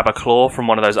basically a grabber claw from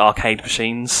one of those arcade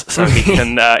machines, so he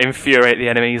can infuriate the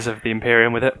enemies of the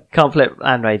Imperium with it. Can't flip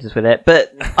Land Raiders with it.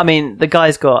 But, I mean, the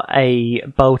guy's got a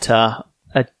bolter,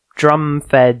 a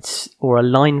drum-fed or a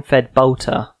line-fed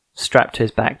bolter strapped to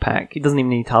his backpack. He doesn't even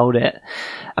need to hold it.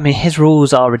 I mean, his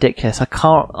rules are ridiculous.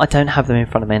 I don't have them in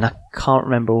front of me, and I can't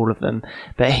remember all of them.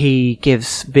 But he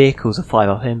gives vehicles a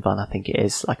 5-up invuln, I think it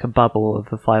is, like a bubble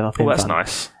of a 5-up invuln. Oh, that's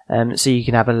nice. So you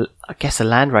can have a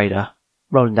Land Raider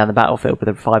rolling down the battlefield with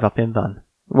a 5-up invuln.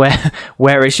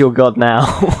 Where is your god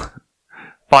now?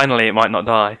 Finally, it might not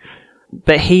die.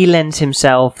 But he lends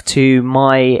himself to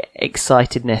my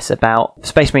excitedness about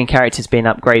Space Marine characters being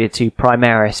upgraded to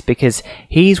Primaris, because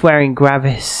he's wearing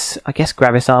Gravis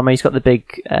armor. He's got the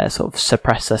big sort of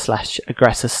suppressor /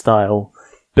 aggressor style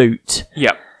boot.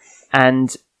 Yep.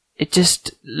 And it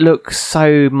just looks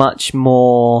so much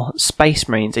more Space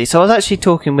Marines-y. So I was actually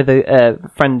talking with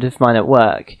a friend of mine at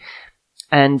work,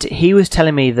 and he was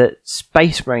telling me that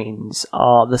Space Marines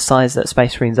are the size that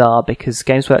Space Marines are because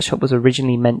Games Workshop was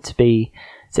originally meant to be,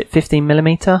 is it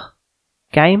 15mm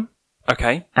game?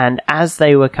 Okay. And as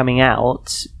they were coming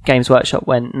out, Games Workshop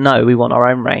went, no, we want our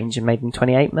own range, and made them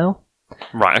 28mm.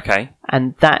 Right, okay.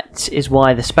 And that is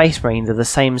why the Space Marines are the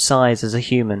same size as a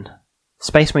human.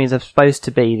 Space Marines are supposed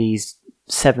to be these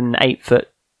 7, 8 foot,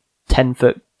 10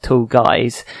 foot tall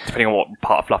guys. Depending on what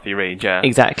part of fluff you read, yeah.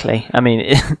 Exactly. I mean,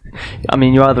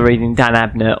 you're either reading Dan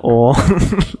Abnett or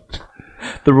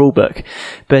the rulebook.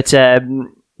 But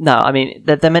no, I mean,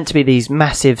 they're meant to be these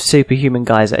massive superhuman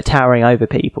guys that are towering over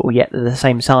people, yet they're the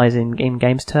same size in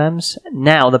games terms.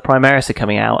 Now the Primaris are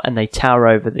coming out and they tower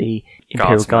over the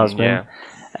Imperial Guardsmen,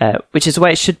 yeah. Which is the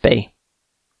way it should be.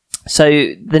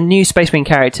 So the new Space Marine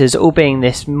characters all being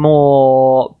this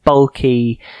more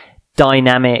bulky,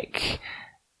 dynamic,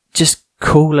 just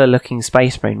cooler looking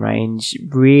Space Marine range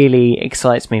really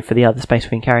excites me for the other Space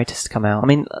Marine characters to come out. I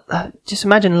mean, just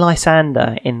imagine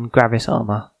Lysander in Gravis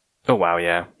armor. Oh wow,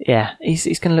 yeah. Yeah, he's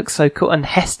going to look so cool. And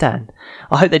Hestan.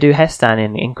 I hope they do Hestan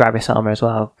in Gravis armor as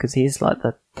well, because he's like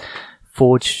the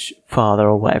Forge Father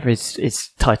or whatever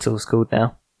his title's called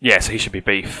now. Yeah, so he should be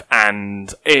beef.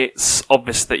 And it's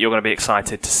obvious that you're going to be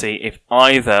excited to see if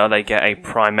either they get a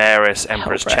Primaris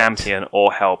Emperor's Helbrecht. Champion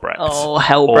or Helbrecht. Oh,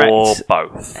 Helbrecht. Or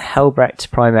both.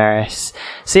 Helbrecht Primaris.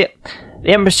 See,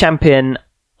 the Emperor's Champion,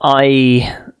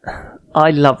 I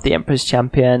love the Emperor's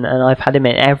Champion, and I've had him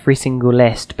in every single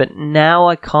list, but now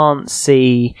I can't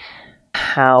see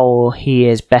how he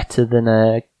is better than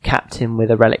a captain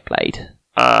with a Relic Blade.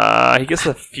 He gets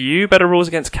a few better rules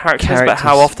against characters, but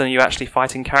how often are you actually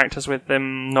fighting characters with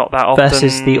them? Not that often.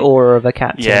 Versus the aura of a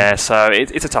captain. Yeah, so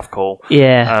it's a tough call.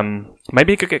 Yeah.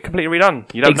 Maybe he could get completely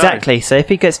redone. You don't know. Exactly. So if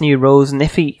he gets new rules, and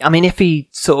if he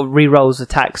sort of re-rolls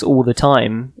attacks all the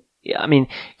time, I mean,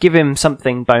 give him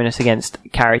something bonus against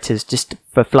characters just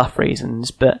for fluff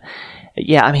reasons. But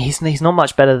yeah, I mean, he's not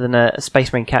much better than a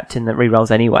Space Marine captain that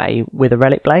re-rolls anyway with a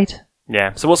Relic Blade.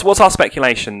 Yeah. So what's our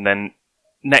speculation then?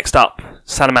 Next up,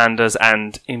 Salamanders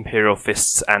and Imperial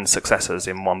Fists and Successors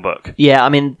in one book. Yeah, I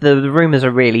mean, the rumours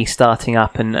are really starting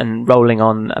up and rolling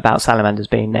on about Salamanders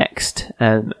being next.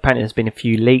 Apparently there's been a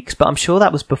few leaks, but I'm sure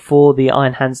that was before the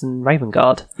Iron Hands and Raven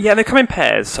Guard. Yeah, they come in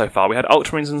pairs so far. We had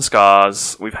Ultramarines and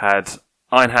Scars, we've had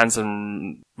Iron Hands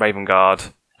and Raven Guard.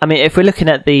 I mean, if we're looking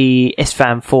at the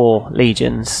Isfahan 4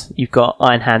 legions, you've got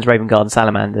Iron Hands, Raven Guard and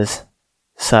Salamanders.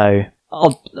 So,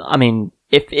 I mean...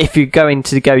 If you're going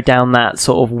to go down that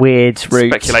sort of weird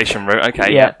route... Speculation route,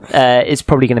 okay, yeah. It's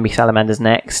probably going to be Salamanders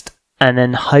next. And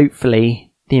then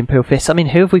hopefully the Imperial Fists. I mean,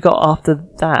 who have we got after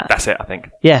that? That's it, I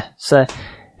think. Yeah, so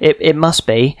it must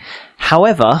be.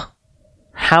 However...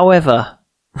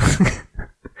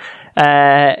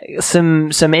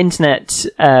 some internet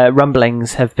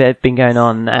rumblings have been going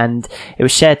on, and it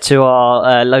was shared to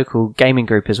our local gaming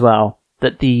group as well,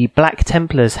 that the Black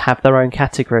Templars have their own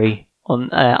category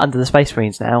on under the Space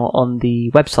Marines now on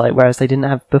the website, whereas they didn't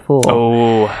have before.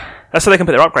 Oh, that's so they can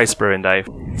put their upgrade sprue in, Dave.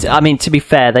 I mean, to be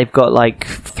fair, they've got like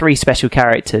 3 special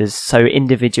characters, so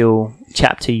individual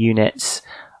chapter units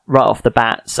right off the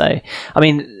bat. So, I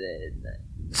mean,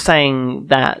 saying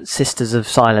that Sisters of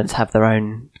Silence have their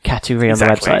own category on the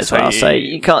website as well, so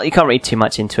you can't read too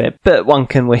much into it. But one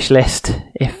can wish list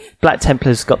if Black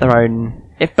Templars got their own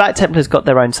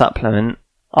supplement.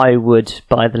 I would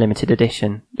buy the limited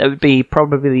edition. It would be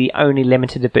probably the only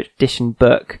limited edition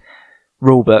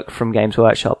rule book from Games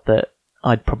Workshop that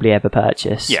I'd probably ever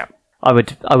purchase. Yeah, I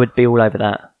would be all over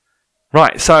that.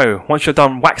 Right. So once you're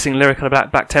done waxing lyrical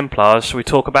about Black Templars, shall we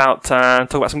talk about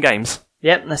some games?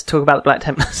 Yep. Let's talk about the Black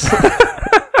Templars.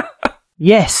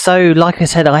 Yes. So, like I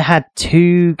said, I had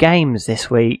 2 games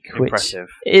this week, Impressive.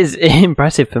 Which is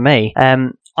impressive for me. I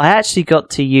actually got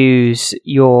to use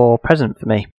your present for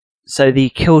me. So the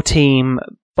Kill Team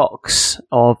box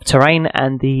of terrain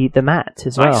and the mat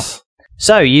as well. Nice.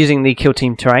 So using the Kill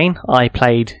Team terrain, I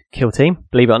played Kill Team,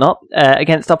 believe it or not,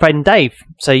 against Upgrading Dave.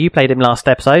 So you played him last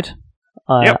episode.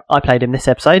 Yep. I played him this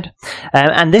episode.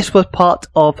 And this was part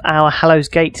of our Hallows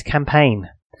Gate campaign.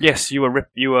 Yes, you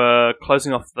were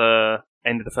closing off the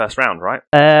end of the first round, right?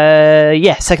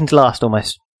 Yeah, second to last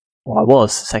almost. Well, I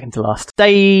was second to last.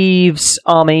 Dave's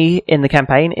army in the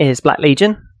campaign is Black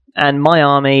Legion. And my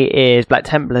army is Black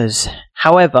Templars.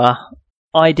 However,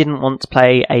 I didn't want to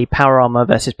play a power armor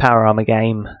versus power armor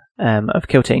game of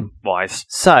Kill Team. Wise.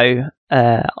 So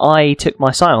I took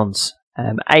my Scions.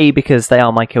 Because they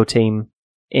are my Kill Team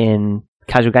in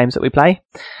casual games that we play.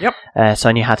 Yep. So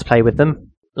I knew how to play with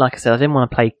them. Like I said, I didn't want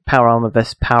to play power armor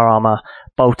versus power armor,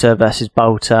 bolter versus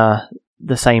bolter,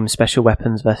 the same special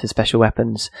weapons versus special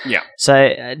weapons. Yeah.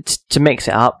 So to mix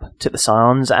it up, took the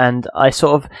Scions, and I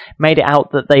sort of made it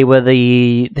out that they were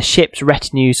the ship's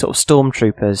retinue sort of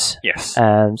stormtroopers. Yes.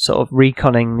 Sort of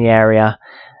reconning the area.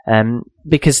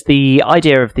 Because the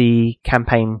idea of the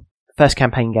first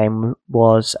campaign game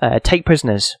was take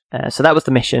prisoners. So that was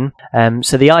the mission.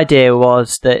 So the idea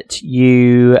was that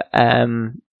you...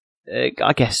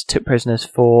 I guess took prisoners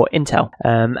for intel.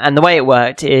 And the way it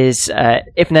worked is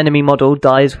if an enemy model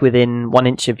dies within 1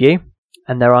 inch of you,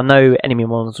 and there are no enemy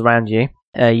models around you,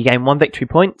 you gain 1 victory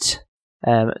point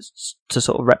to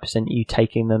sort of represent you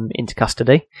taking them into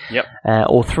custody. Yep.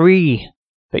 Or 3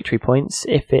 victory points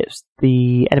if it's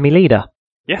the enemy leader.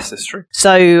 Yes, it's true.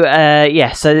 So,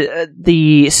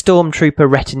 the Stormtrooper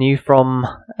retinue from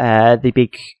the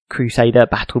big Crusader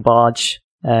battle barge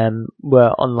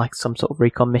were on like some sort of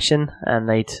recon mission, and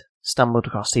they'd stumbled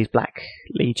across these Black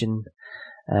Legion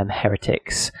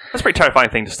heretics. That's a pretty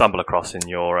terrifying thing to stumble across in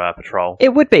your patrol.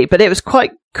 It would be, but it was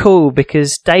quite cool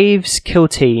because Dave's Kill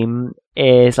Team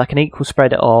is like an equal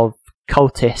spread of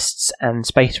cultists and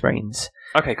Space Marines.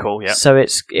 Okay, cool, yeah. So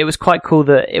it was quite cool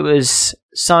that it was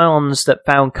Scions that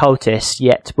found cultists,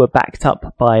 yet were backed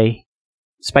up by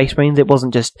Space Marines. It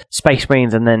wasn't just Space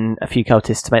Marines and then a few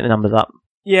cultists to make the numbers up.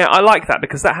 Yeah, I like that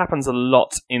because that happens a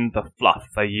lot in the fluff.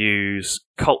 They use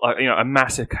a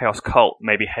massive Chaos cult,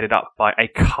 maybe headed up by a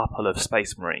couple of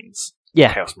Space Marines.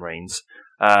 Yeah, Chaos Marines.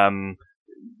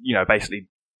 Basically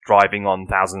driving on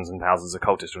thousands and thousands of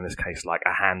cultists, or in this case, like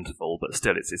a handful. But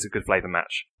still, it's a good flavour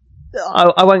match.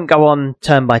 I won't go on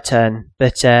turn by turn,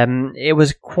 but it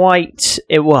was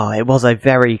a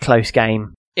very close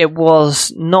game. it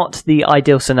was not the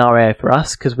ideal scenario for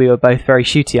us because we were both very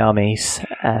shooty armies.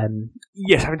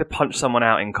 Yes, having to punch someone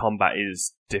out in combat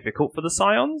is difficult for the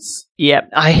Scions. Yeah,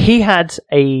 he had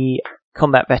a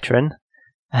combat veteran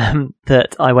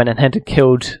that I went ahead and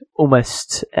killed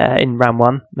almost in round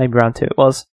 1, maybe round 2 it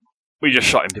was. We just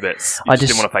shot him to bits. You just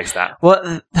didn't want to face that.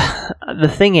 Well, the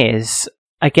thing is,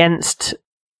 against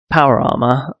power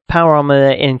armor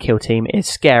in Kill Team is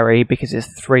scary because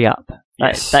it's 3 up.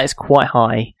 Yes. That is quite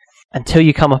high until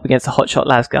you come up against a hotshot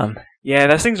lasgun. Yeah,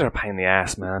 those things are a pain in the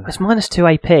ass, man. It's -2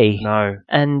 AP. No.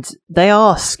 And they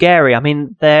are scary. I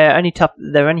mean, they're only tough.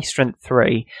 They're only strength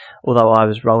 3, although I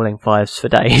was rolling 5s for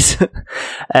days.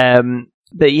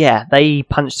 But yeah, they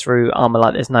punch through armor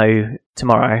like there's no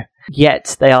tomorrow.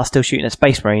 Yet they are still shooting at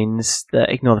Space Marines that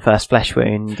ignore the first flesh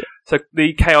wound. So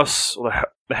the Chaos or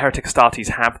the Heretic Astartes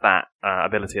have that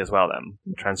ability as well, then?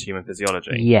 Transhuman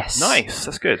physiology. Yes. Nice,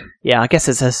 that's good. Yeah, I guess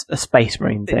it's a Space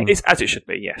Marine thing. It's as it should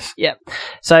be, yes. Yeah.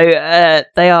 So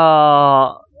they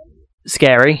are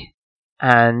scary,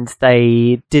 and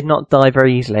they did not die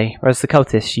very easily. Whereas the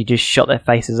Cultists, you just shot their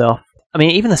faces off. I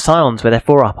mean, even the Scions with their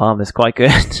 4-up armor is quite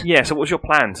good. Yeah, so what was your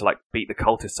plan to beat the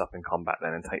Cultists up in combat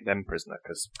then and take them prisoner?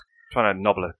 Because trying to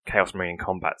nobble a Chaos Marine in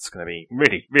combat is going to be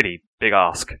really, really big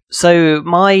ask. So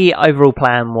my overall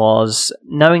plan was,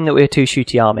 knowing that we were 2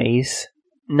 shooty armies,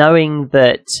 knowing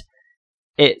that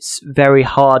it's very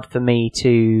hard for me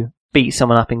to beat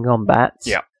someone up in combat.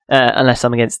 Yeah. Unless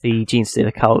I'm against the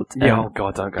Genestealer cult. Oh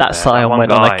god, don't go that there. Scion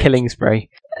went on a killing spree.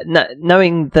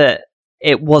 Knowing that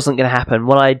it wasn't going to happen,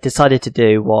 what I decided to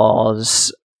do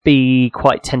was be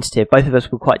quite tentative. Both of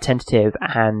us were quite tentative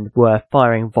and were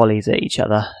firing volleys at each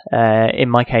other. In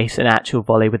my case, an actual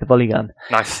volley with a volley gun.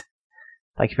 Nice.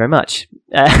 Thank you very much.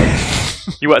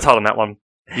 You worked hard on that one.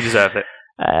 You deserved it.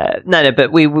 No,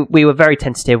 but we were very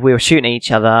tentative. We were shooting at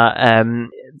each other.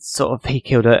 Sort of, he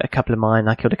killed a couple of mine,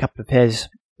 I killed a couple of his.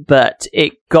 But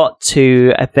it got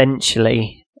to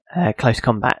eventually close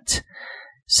combat.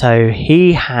 So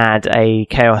he had a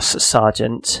Chaos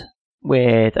Sergeant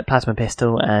with a plasma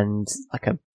pistol and I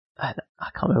can't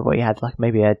remember what he had,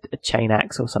 maybe a chain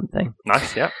axe or something.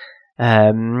 Nice, yeah.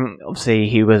 Obviously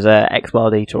he was an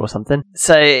ex-Wild Eater or something.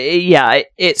 So yeah,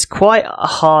 it's quite a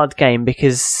hard game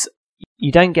because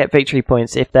you don't get victory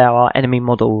points if there are enemy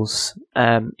models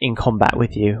in combat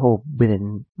with you or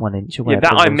within 1 inch or whatever.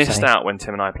 Yeah, that I missed out when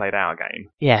Tim and I played our game.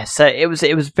 Yeah, so it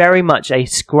was very much a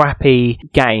scrappy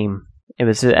game. It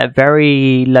was a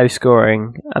very low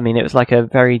scoring. I mean, it was like a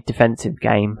very defensive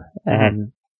game.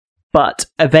 But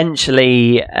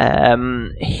eventually,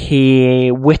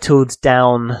 he whittled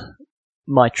down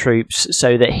my troops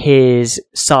so that his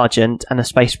sergeant and a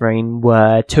Space Marine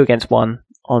were 2 against 1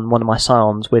 on one of my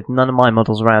Scions with none of my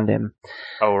models around him.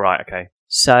 Oh, right, okay.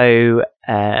 So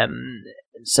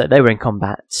they were in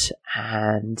combat,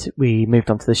 and we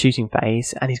moved on to the shooting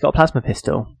phase, and he's got a plasma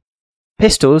pistol.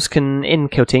 Pistols in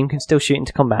Kill Team can still shoot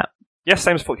into combat. Yes,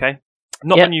 same as 40k.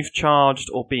 Not when you've charged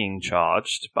or being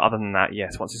charged, but other than that,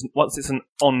 yes. Once it's an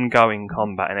ongoing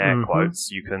combat in air quotes,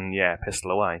 you can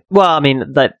pistol away. Well, I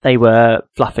mean they were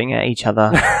fluffing at each other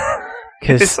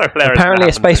because so apparently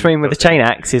a Space Marine with a chain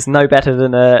axe is no better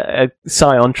than a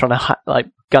Scion trying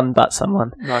to gun butt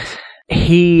someone. Nice.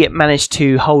 He managed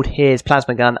to hold his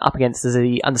plasma gun up against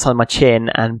the underside of my chin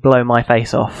and blow my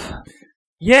face off.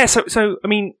 Yeah. So I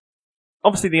mean.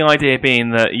 Obviously, the idea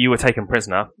being that you were taken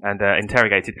prisoner and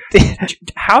interrogated.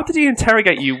 How did he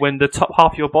interrogate you when the top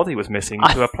half of your body was missing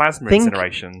to a plasma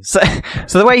incineration? So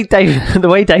the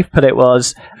way Dave put it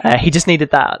was, he just needed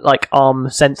that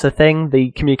arm sensor thing, the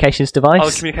communications device. Oh,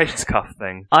 the communications cuff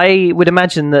thing. I would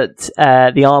imagine that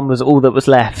the arm was all that was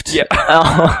left. Yep.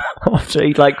 After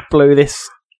he blew this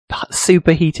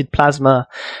superheated plasma,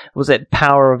 was it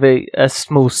power of a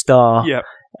small star? Yep.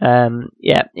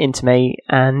 Into me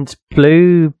and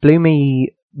blew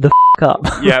me the up.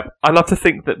 Yeah, I love to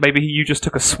think that maybe you just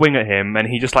took a swing at him and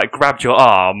he just grabbed your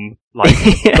arm,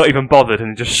 not even bothered,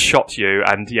 and just shot you,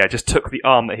 and just took the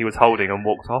arm that he was holding and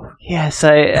walked off. Yeah, so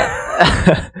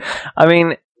I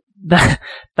mean that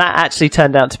actually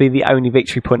turned out to be the only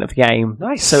victory point of the game.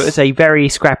 Nice. So it was a very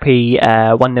scrappy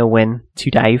 1-0 win to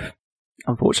Dave,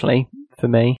 unfortunately. For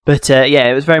me. But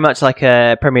it was very much like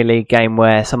a Premier League game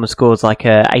where someone scores a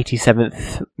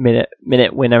 87th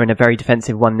minute winner in a very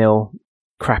defensive 1-0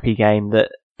 crappy game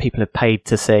that people have paid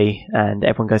to see, and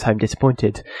everyone goes home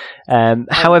disappointed.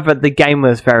 However, the game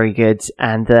was very good,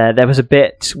 and there was a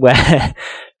bit where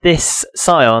this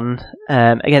Scion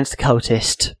against the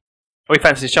Cultist. Oh, he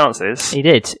fancied his chances? He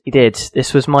did.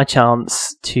 This was my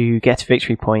chance to get a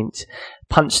victory point.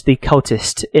 Punched the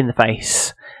Cultist in the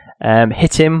face.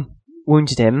 Hit him.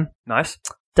 Wounded him. Nice.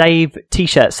 Dave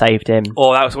T-shirt saved him.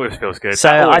 Oh, that always feels good. So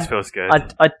that always feels good.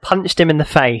 I'd punched him in the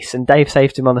face, and Dave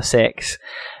saved him on a 6.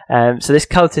 So this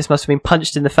cultist must have been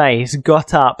punched in the face,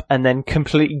 got up, and then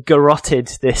completely garroted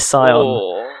this scion.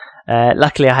 Oh.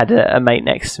 Luckily, I had a mate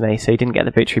next to me, so he didn't get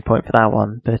the victory point for that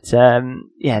one. But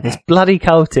this bloody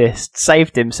cultist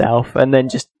saved himself, and then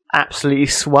just absolutely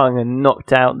swung and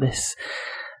knocked out this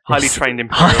highly trained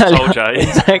Imperial soldier.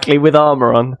 Exactly, with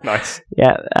armour on. Nice.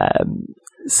 Yeah.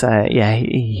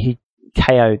 He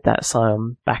KO'd that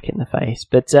scion back in the face.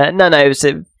 But no, it was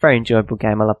a very enjoyable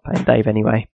game. I love playing Dave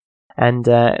anyway. And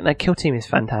that kill team is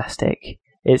fantastic.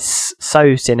 It's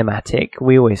so cinematic.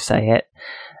 We always say it.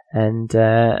 And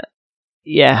the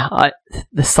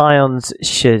scions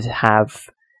should have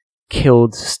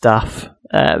killed stuff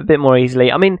a bit more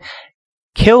easily. I mean,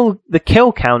 the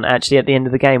kill count actually at the end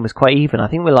of the game was quite even. I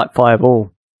think we're like 5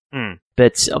 all.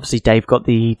 But obviously Dave got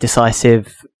the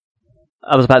decisive.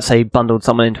 I was about to say bundled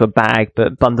someone into a bag,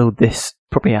 but bundled this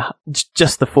probably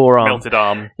just the forearm. Melted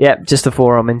arm. Yeah, just the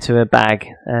forearm into a bag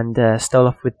and stole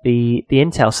off with the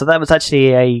intel. So that was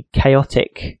actually a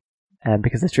chaotic,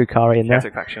 because there's Drukhari in there.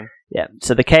 Chaotic faction. Yeah,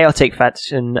 so the chaotic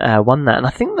faction won that, and I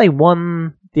think they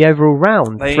won the overall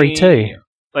round 3-2.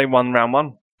 They won round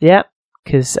 1. Yeah,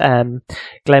 because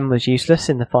Glenn was useless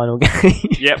in the final game.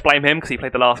 Yeah, blame him because he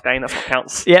played the last game. That's what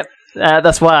counts. Yep.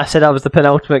 That's why I said I was the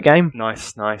penultimate game.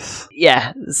 Nice.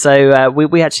 Yeah, so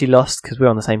we actually lost because we're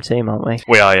on the same team, aren't we?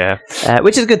 We are, yeah.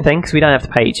 Which is a good thing because we don't have to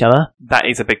pay each other. That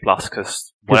is a big plus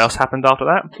because what else happened after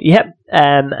that? Yep,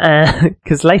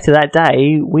 because later that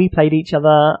day we played each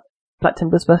other Black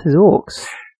Templars versus Orcs.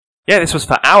 Yeah, this was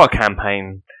for our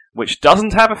campaign, which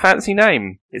doesn't have a fancy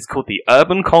name. It's called the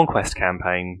Urban Conquest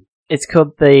campaign. It's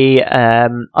called the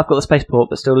I've got the spaceport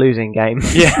but still losing game.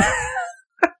 Yeah.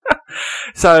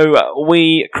 So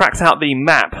we cracked out the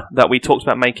map that we talked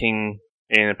about making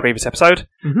in a previous episode,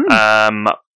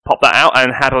 popped that out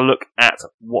and had a look at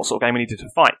what sort of game we needed to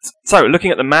fight. So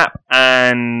looking at the map,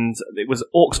 and it was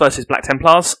Orcs versus Black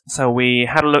Templars, so we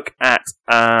had a look at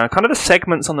kind of the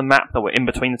segments on the map that were in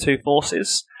between the two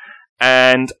forces,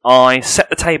 and I set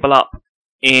the table up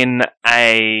in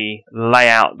a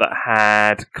layout that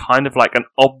had kind of like an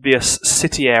obvious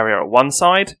city area at one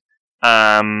side,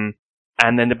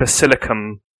 and then the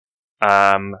Basilicum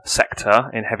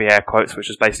sector, in heavy air quotes, which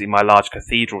was basically my large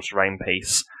cathedral terrain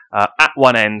piece, at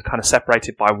one end, kind of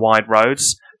separated by wide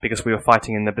roads, because we were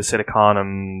fighting in the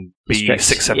Basilicanum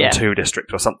B672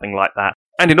 district or something like that.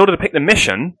 And in order to pick the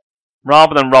mission,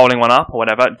 rather than rolling one up or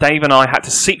whatever, Dave and I had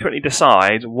to secretly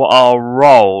decide what our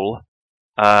role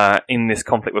in this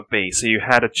conflict would be. So you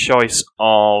had a choice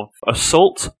of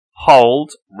assault,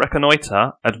 hold,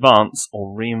 reconnoiter, advance,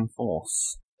 or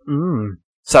reinforce.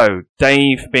 So,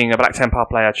 Dave, being a Black Templar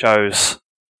player, chose...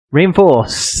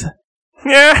 Reinforce.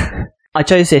 Yeah. I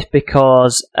chose this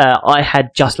because I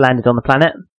had just landed on the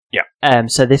planet. Yeah.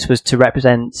 So this was to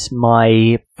represent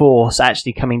my force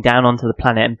actually coming down onto the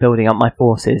planet and building up my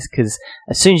forces, because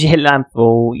as soon as you hit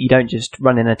landfall, you don't just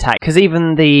run in attack. Because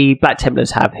even the Black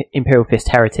Templars have Imperial Fist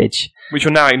heritage. Which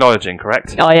you're now acknowledging,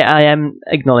 correct? I am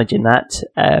acknowledging that.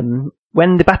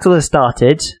 When the battle has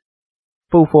started...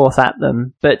 full force at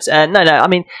them, but no, I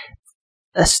mean,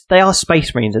 they are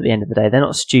Space Marines at the end of the day. They're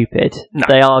not stupid. No.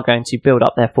 They are going to build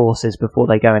up their forces before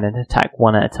they go in and attack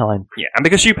one at a time. Yeah, and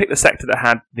because you picked the sector that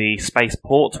had the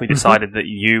spaceport, we decided that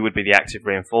you would be the active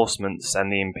reinforcements and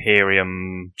the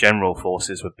Imperium general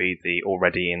forces would be the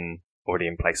already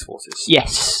in place forces.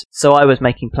 Yes, so I was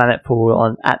making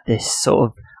planetfall at this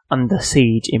sort of under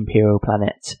siege Imperial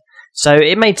planet. So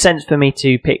it made sense for me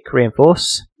to pick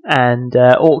reinforce. And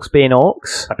Orcs being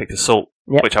Orcs. I picked Assault,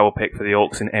 yep. Which I will pick for the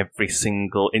Orcs in every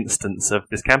single instance of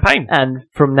this campaign. And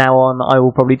from now on, I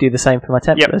will probably do the same for my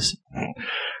Templars. Yep.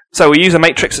 So we use a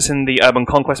matrix that's in the Urban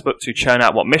Conquest book to churn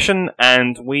out what mission,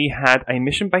 and we had a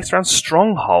mission based around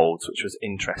strongholds, which was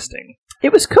interesting.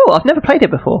 It was cool. I've never played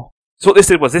it before. So what this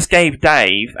did was this gave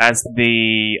Dave, as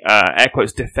the air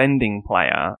quotes defending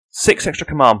player, 6 extra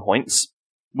command points,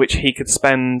 which he could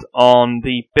spend on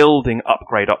the building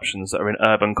upgrade options that are in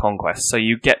Urban Conquest. So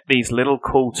you get these little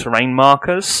cool terrain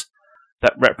markers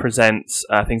that represent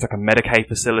things like a Medicaid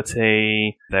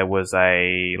facility. There was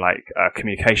a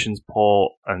communications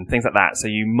port and things like that. So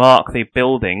you mark the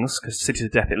buildings, because Cities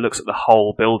of Death, it looks at the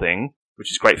whole building,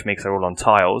 which is great for me because they're all on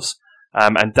tiles.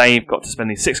 And Dave got to spend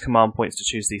these 6 command points to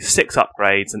choose these 6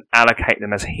 upgrades and allocate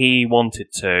them as he wanted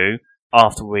to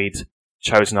after we'd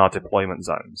chosen our deployment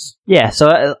zones. Yeah,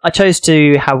 so I chose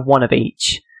to have one of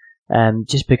each,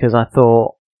 just because I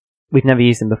thought we've never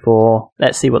used them before.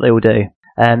 Let's see what they will do.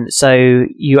 So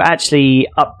you actually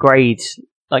upgrade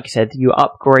like you said, you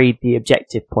upgrade the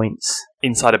objective points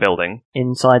Inside a building.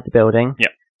 inside the building.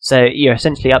 Yep. So you're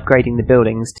essentially upgrading the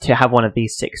buildings to have one of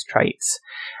these 6 traits.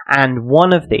 And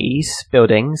one of these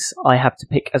buildings I have to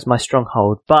pick as my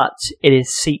stronghold, but it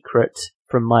is secret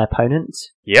from my opponent,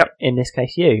 Yep. in this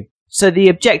case you. So the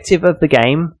objective of the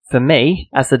game, for me,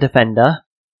 as the defender,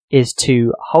 is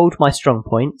to hold my strong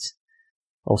point,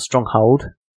 or stronghold,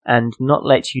 and not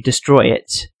let you destroy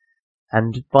it.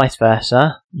 And vice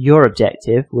versa, your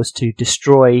objective was to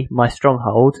destroy my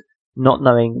stronghold, not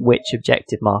knowing which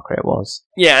objective marker it was.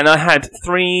 Yeah, and I had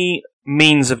 3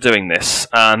 means of doing this,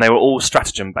 and they were all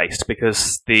stratagem based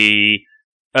because the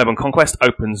Urban Conquest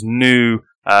opens new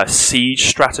siege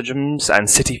stratagems and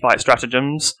city fight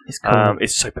stratagems. It's cool.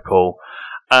 It's super cool.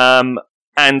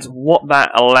 And what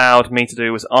that allowed me to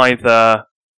do was either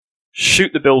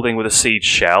shoot the building with a siege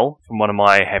shell from one of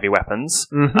my heavy weapons.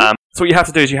 Mm-hmm. So what you have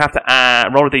to do is you have to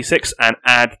roll a d6 and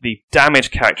add the damage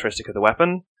characteristic of the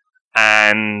weapon.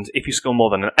 And if you score more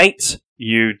than an 8,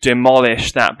 you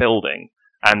demolish that building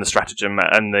and the stratagem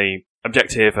and the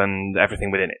objective and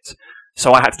everything within it.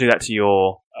 So I had to do that to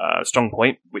your strong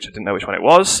point, which I didn't know which one it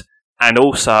was. And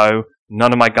also,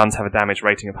 none of my guns have a damage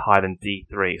rating of higher than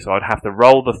D3. So I'd have to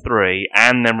roll the 3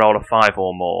 and then roll a 5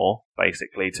 or more,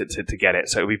 basically, to get it.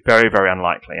 So it would be very, very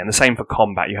unlikely. And the same for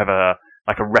combat. You have a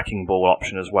wrecking ball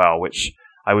option as well, which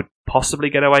I would possibly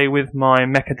get away with my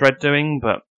Mecha Dread doing,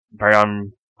 but very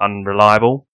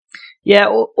unreliable. Yeah,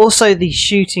 also the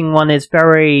shooting one is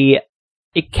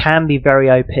it can be very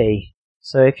OP.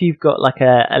 So if you've got like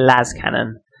a las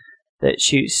cannon that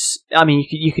shoots, I mean,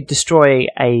 you could destroy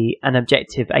an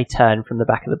objective a turn from the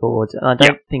back of the board, and I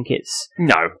don't think it's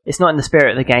not in the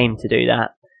spirit of the game to do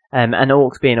that. And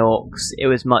orcs being orcs, it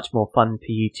was much more fun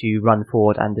for you to run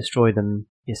forward and destroy them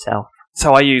yourself.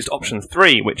 So I used option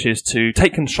 3, which is to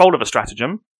take control of a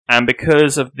stratagem, and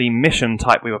because of the mission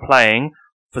type we were playing,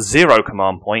 for 0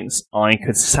 command points, I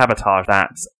could sabotage that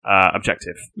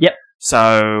objective. Yep.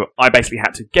 So I basically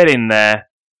had to get in there,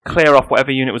 clear off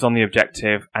whatever unit was on the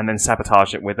objective, and then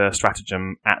sabotage it with a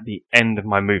stratagem at the end of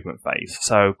my movement phase.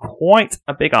 So quite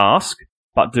a big ask,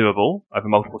 but doable over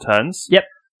multiple turns. Yep.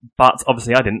 But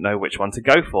obviously I didn't know which one to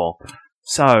go for.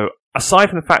 So aside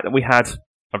from the fact that we had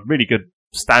a really good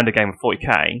standard game of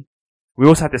 40k, we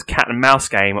also had this cat and mouse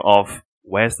game of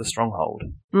where's the stronghold?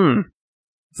 So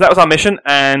that was our mission,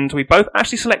 and we both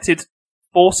actually selected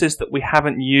forces that we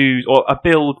haven't used, or a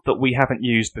build that we haven't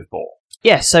used before.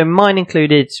 Yeah, so mine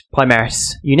included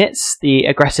Primaris units, the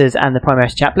Aggressors and the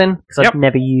Primaris Chaplain, because I've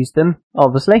never used them,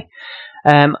 obviously.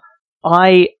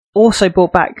 I also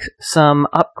brought back some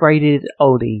upgraded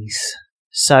oldies.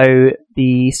 So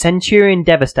the Centurion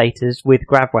Devastators with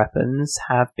grav weapons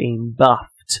have been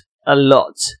buffed a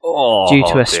lot due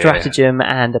to a stratagem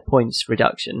and a points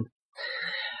reduction.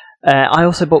 I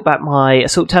also brought back my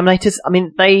Assault Terminators. I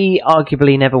mean, they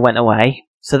arguably never went away.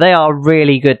 So they are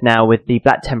really good now with the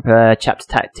Black Temper Chapter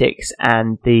Tactics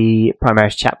and the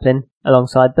Primaris Chaplain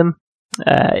alongside them.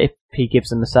 If he gives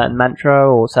them a certain mantra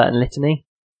or certain litany.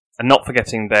 And not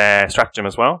forgetting their stratagem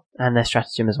as well. And their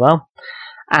stratagem as well.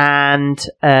 And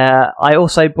I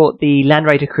also bought the Land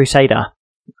Raider Crusader.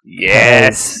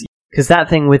 Yes! Because that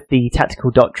thing with the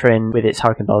Tactical Doctrine with its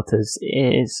Hurricane Bolters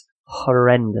is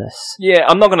horrendous. Yeah,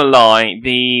 I'm not going to lie.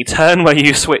 The turn where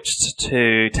you switched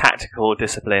to Tactical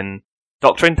Doctrine,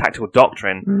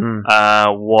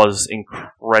 was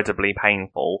incredibly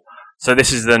painful. So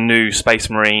this is the new Space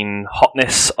Marine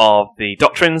hotness of the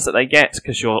doctrines that they get,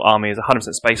 because your army is 100%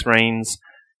 Space Marines.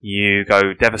 You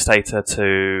go Devastator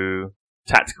to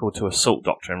Tactical to Assault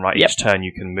Doctrine, right? Yep. Each turn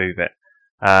you can move it.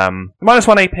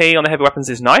 -1 AP on the heavy weapons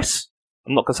is nice.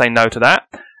 I'm not going to say no to that.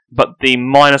 But the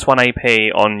 -1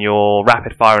 AP on your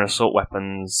rapid fire and assault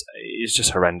weapons is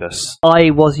just horrendous.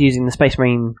 I was using the Space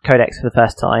Marine Codex for the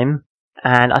first time,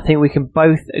 and I think we can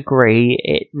both agree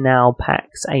it now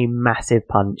packs a massive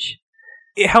punch.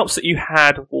 It helps that you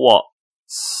had,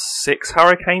 6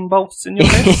 Hurricane Bolts in your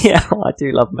list? Yeah, I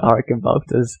do love my Hurricane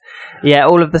Bolters. Yeah,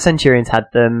 all of the Centurions had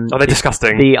them. Oh, they're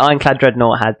disgusting. The Ironclad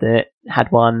Dreadnought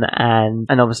had one,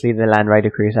 and obviously the Land Raider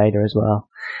Crusader as well.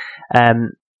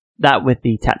 That with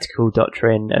the Tactical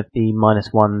Doctrine of the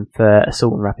 -1 for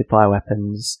assault and rapid fire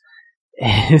weapons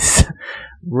is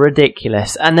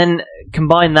ridiculous. And then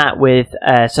combine that with,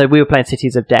 so we were playing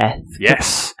Cities of Death.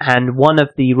 Yes. And one of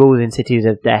the rules in Cities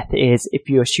of Death is if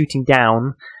you're shooting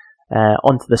down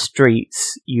onto the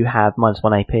streets, you have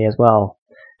 -1 AP as well.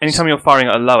 Anytime you're firing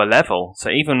at a lower level, so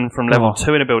even from level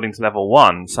 2 in a building to level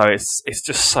 1, so it's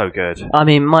just so good. I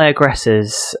mean, my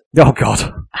Aggressors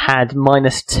had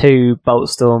 -2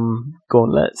 Boltstorm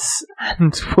gauntlets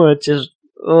and were just...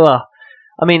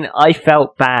 I mean, I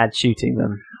felt bad shooting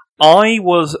them. I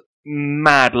was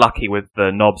mad lucky with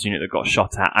the Nobs unit that got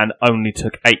shot at and only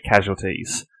took 8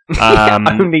 casualties.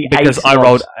 Only because 8 I Nobs.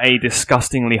 rolled a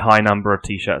disgustingly high number of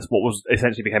t-shirts. What was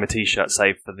essentially became a t-shirt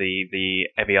save for the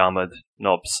heavy armoured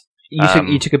Nobs.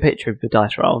 You took a picture of the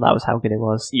dice roll. That was how good it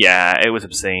was. Yeah, it was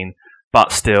obscene.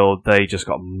 But still, they just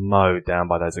got mowed down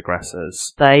by those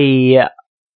aggressors. They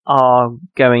are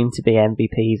going to be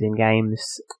MVPs in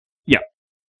games. Yeah.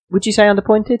 Would you say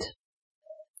underpointed?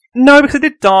 No, because they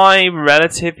did die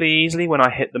relatively easily when I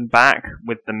hit them back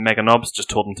with the Mega Nobs, just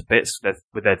tore them to bits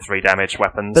with their 3 damage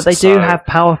weapons. But they do have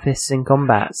power fists in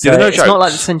combat, so no it's joke. not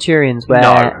like the Centurions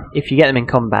where if you get them in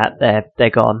combat, they're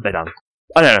gone. They're done.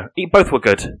 I don't know. Both were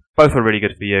good. Both were really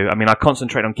good for you. I mean, I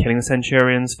concentrated on killing the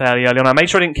Centurions fairly early on. I made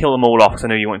sure I didn't kill them all off because I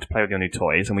knew you wanted to play with your new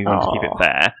toys and we wanted to keep it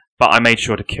fair. But I made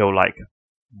sure to kill, like,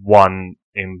 1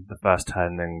 in the first turn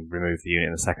and then remove the unit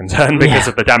in the second turn because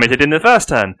of the damage it did in the first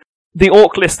turn. The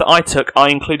Orc list that I took, I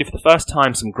included for the first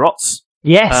time some Grots.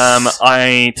 Yes.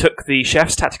 I took the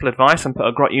Chef's tactical advice and put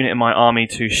a Grot unit in my army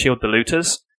to shield the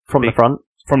looters. From the front?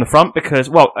 From the front, because,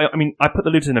 well, I mean, I put the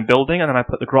looters in a building and then I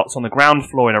put the Grots on the ground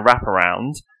floor in a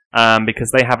wraparound,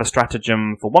 because they have a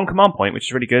stratagem for 1 command point, which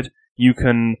is really good. You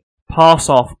can pass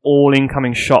off all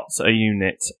incoming shots at a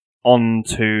unit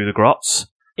onto the Grots.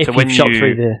 If so you've when shot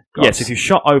through the Grots. Yes, if you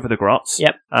shot over the Grots.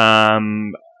 Yep.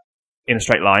 In a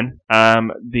straight line,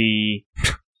 the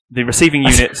receiving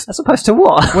units... As opposed to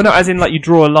what? Well, no, as in, like, you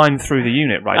draw a line through the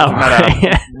unit, right? It doesn't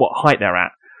matter what height they're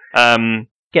at.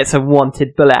 Gets a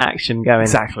wanted bullet action going.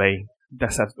 Exactly.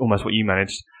 That's almost what you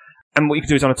managed. And what you can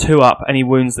do is on a 2-up, any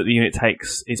wounds that the unit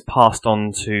takes is passed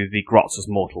on to the Grots as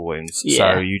mortal wounds.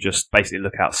 Yeah. So you just basically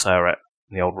look out Surret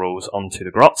in the old rules onto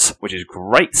the Grots, which is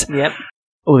great. Yep.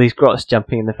 All these Grots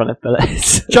jumping in the front of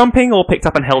bullets. Jumping or picked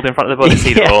up and held in front of the bullets,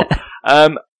 either or.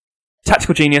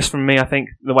 Tactical genius from me, I think,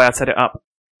 the way I set it up.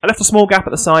 I left a small gap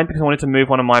at the side because I wanted to move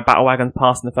one of my battle wagons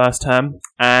past in the first turn.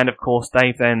 And, of course,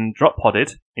 Dave then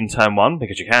drop-podded in turn 1,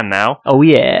 because you can now, Oh,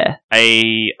 yeah.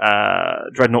 a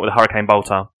Dreadnought with a Hurricane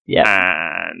Bolter. Yeah.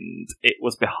 And it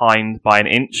was behind by an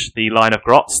inch the line of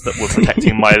Grots that were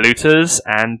protecting my looters,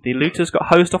 and the looters got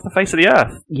hosed off the face of the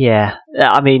earth. Yeah.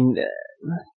 I mean,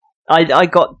 I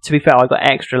got, to be fair, I got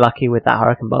extra lucky with that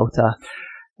Hurricane Bolter.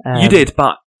 You did,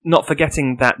 but not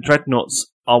forgetting that Dreadnoughts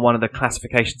are one of the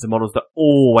classifications of models that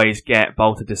always get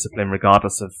Bolter Discipline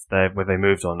regardless of whether they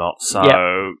moved or not. So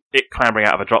it clambering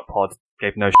out of a drop pod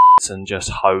gave no shits and just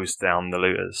hosed down the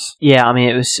looters. Yeah, I mean,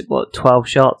 it was, 12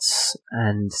 shots,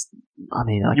 and, I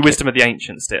mean... Your Wisdom of the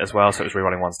Ancients did as well, so it was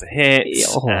rerolling ones to hit,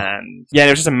 Oh. and there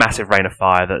was just a massive rain of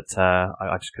fire that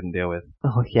I just couldn't deal with.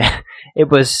 Oh, yeah. It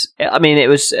was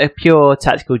a pure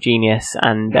tactical genius,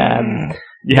 and,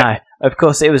 no, of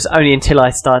course, it was only until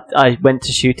I went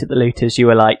to shoot at the looters, you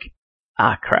were like,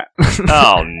 crap.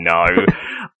 Oh, no.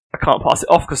 I can't pass it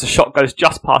off because the shot goes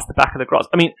just past the back of the Grots.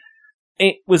 I mean,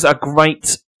 it was a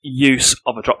great use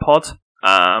of a drop pod.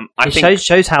 I think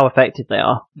shows how effective they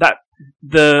are. that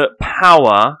the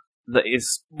power that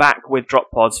is back with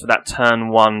drop pods for that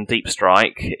turn 1 deep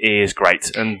strike is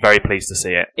great, and very pleased to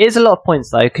see it. It is a lot of points,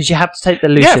 though, because you have to take the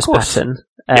Lucius pattern,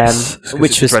 Yes,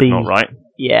 which was Dreadnought, right?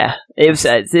 Yeah, it was.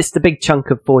 It's the big chunk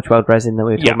of Forge World resin that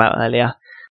we were talking about earlier.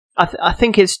 I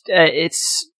think it's 20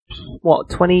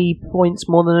 points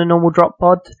more than a normal drop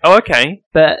pod. Oh, okay.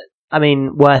 But I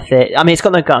mean, worth it. I mean, it's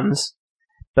got no guns,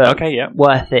 but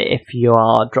worth it if you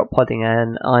are drop podding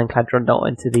an Ironclad Dreadnought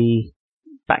into the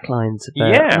back lines of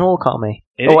an Orc army,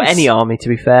 or any army. To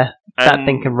be fair, that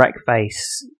thing can wreck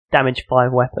face, damage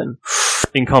 5 weapon.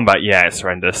 In combat, it's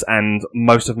horrendous, and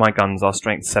most of my guns are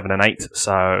strength 7 and 8,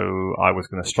 so I was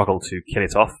going to struggle to kill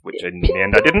it off, which in the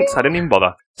end I didn't, so I didn't even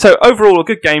bother. So overall, a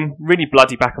good game, really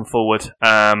bloody back and forward.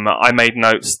 I made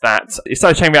notes that it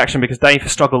started a chain reaction because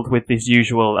Dave struggled with his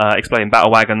usual exploding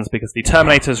battle wagons because the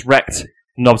Terminators wrecked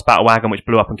Nob's battle wagon, which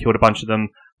blew up and killed a bunch of them.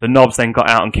 The Nobs then got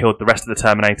out and killed the rest of the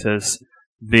Terminators.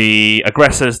 The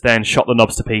aggressors then shot the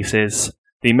Nobs to pieces.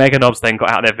 The Mega Nobs then got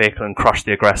out of their vehicle and crushed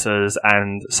the aggressors,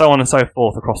 and so on and so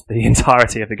forth across the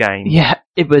entirety of the game. Yeah,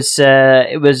 it was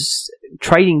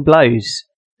trading blows,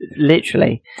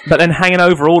 literally. But then hanging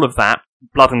over all of that,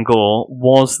 blood and gore,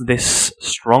 was this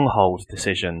stronghold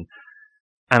decision.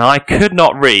 And I could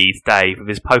not read Dave with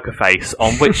his poker face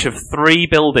on which of 3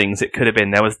 buildings it could have been.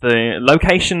 There was the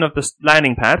location of the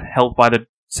landing pad held by the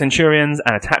Centurions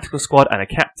and a tactical squad and a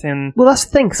captain. Well, that's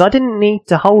the thing, because I didn't need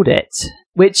to hold it.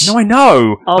 Which no, I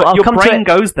know. But your brain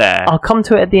goes there. I'll come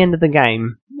to it at the end of the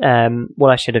game. What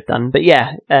I should have done, but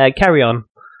carry on.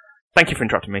 Thank you for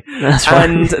interrupting me. That's right.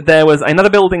 And there was another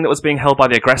building that was being held by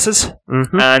the aggressors,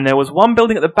 and there was one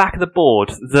building at the back of the board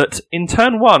that, in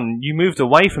turn 1, you moved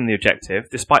away from the objective,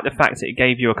 despite the fact that it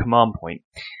gave you a command point.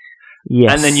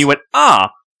 Yes. And then you went, I've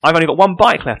only got 1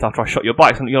 bike left after I shot your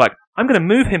bike. And you're like, I'm going to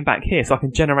move him back here so I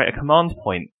can generate a command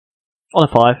point. On a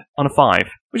 5. On a 5,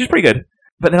 which is pretty good.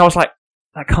 But then I was like,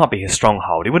 that can't be his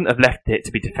stronghold. He wouldn't have left it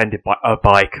to be defended by a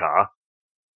biker.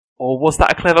 Or was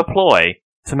that a clever ploy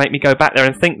to make me go back there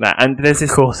and think that? And there's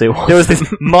this, of course it was. There was this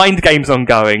mind games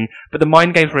ongoing, but the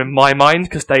mind games were in my mind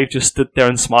because Dave just stood there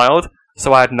and smiled,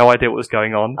 so I had no idea what was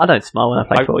going on. I don't smile when I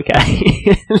play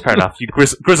 40k. Fair enough. You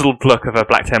grizzled look of a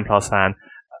Black Templars fan.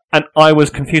 And I was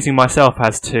confusing myself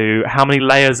as to how many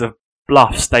layers of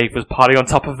bluffs Dave was piling on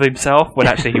top of himself when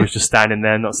actually he was just standing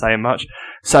there not saying much.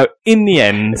 So in the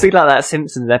end... It's like that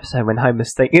Simpsons episode when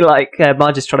Homer's thinking,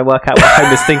 Marge is trying to work out what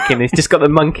Homer's thinking. He's just got the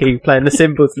monkey playing the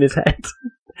cymbals in his head.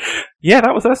 Yeah,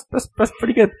 that's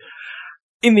pretty good.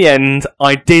 In the end,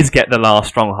 I did get the last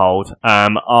stronghold.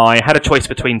 I had a choice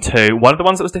between 2. One of the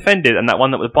ones that was defended and that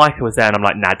one that was biker was there, and I'm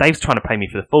like, nah, Dave's trying to play me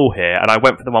for the fool here, and I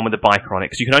went for the one with the biker on it,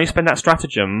 because you can only spend that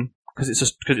stratagem, because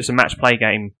it's a match play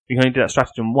game, you can only do that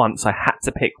stratagem once. I had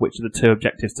to pick which of the 2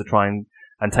 objectives to try and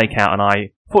take out, and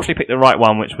I fortunately picked the right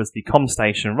one, which was the comm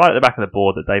station right at the back of the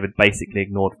board that David basically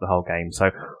ignored for the whole game. So,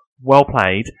 well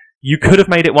played. You could have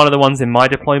made it one of the ones in my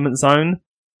deployment zone,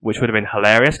 which would have been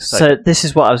hilarious. So this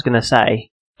is what I was going to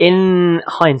say. In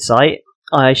hindsight,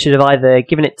 I should have either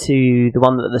given it to the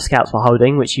one that the scouts were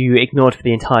holding, which you ignored for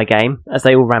the entire game, as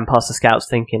they all ran past the scouts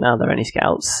thinking, oh, there are any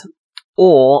scouts.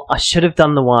 Or I should have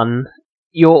done the one,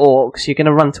 your orcs, you're going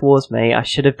to run towards me, I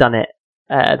should have done it,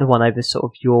 the one over sort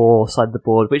of your side of the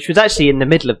board, which was actually in the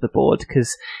middle of the board,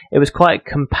 because it was quite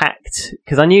compact,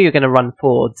 because I knew you were going to run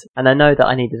forward, and I know that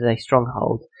I needed a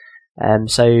stronghold.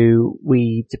 So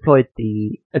we deployed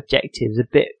the objectives a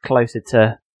bit closer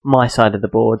to my side of the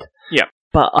board. Yeah.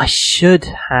 But I should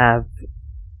have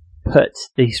put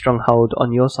the stronghold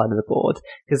on your side of the board,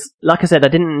 because, like I said, I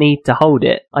didn't need to hold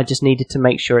it. I just needed to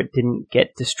make sure it didn't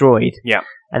get destroyed. Yeah.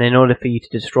 And in order for you to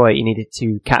destroy it, you needed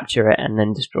to capture it and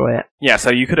then destroy it. Yeah,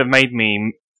 so you could have made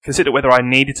me consider whether I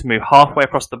needed to move halfway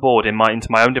across the board into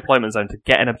my own deployment zone to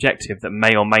get an objective that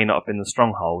may or may not have been the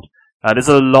stronghold. There's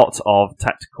a lot of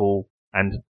tactical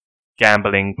and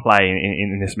gambling play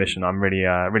in this mission. I'm really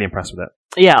impressed with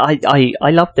it. Yeah, I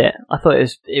loved it. I thought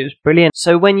it was brilliant.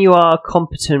 So when you are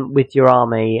competent with your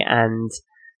army and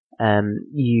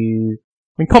you...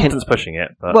 I mean, competence pushing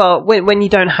it, but... Well, when you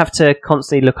don't have to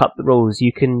constantly look up the rules,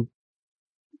 you can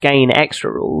gain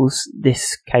extra rules.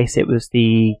 This case, it was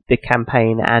the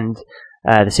campaign and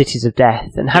the Cities of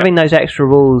Death, and having those extra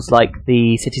rules like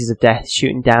the Cities of Death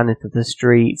shooting down into the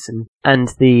streets and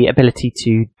the ability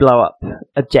to blow up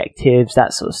objectives,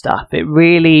 that sort of stuff, it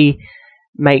really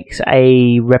makes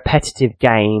a repetitive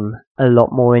game a lot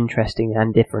more interesting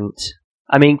and different.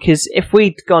 I mean, because if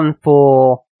we'd gone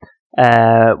for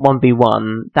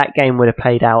 1v1, that game would have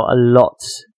played out a lot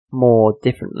more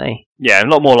differently. Yeah, a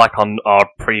lot more like on our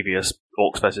previous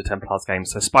Orcs vs Templars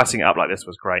games, so spicing it up like this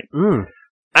was great.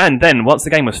 And then, once the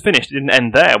game was finished, it didn't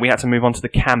end there. We had to move on to the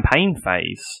campaign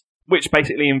phase, which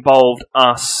basically involved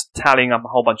us tallying up a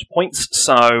whole bunch of points.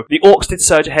 So, the Orcs did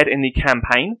surge ahead in the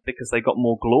campaign, because they got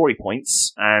more glory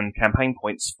points and campaign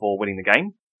points for winning the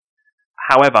game.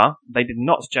 However, they did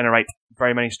not generate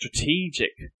very many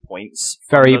strategic points.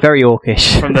 Very orcish. Very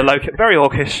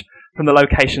orcish from the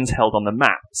locations held on the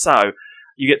map. So,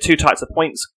 you get 2 types of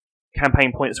points.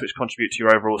 Campaign points, which contribute to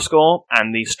your overall score,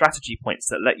 and the strategy points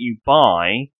that let you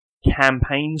buy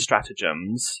campaign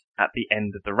stratagems at the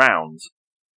end of the round.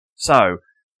 So,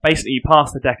 basically, you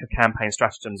pass the deck of campaign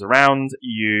stratagems around,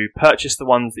 you purchase the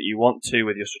ones that you want to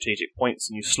with your strategic points,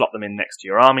 and you slot them in next to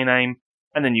your army name,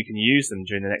 and then you can use them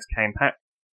during the next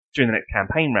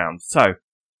campaign round. So,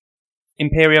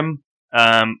 Imperium,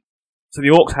 so the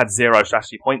Orcs had 0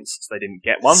 strategy points, so they didn't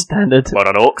get one. Standard. Well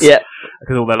done, Orcs. Yeah.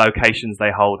 Because all the locations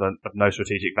they hold are of no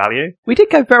strategic value. We did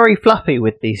go very fluffy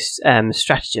with these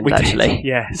stratagems, actually.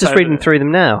 Yeah. Just reading through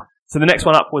them now. So the next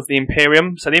one up was the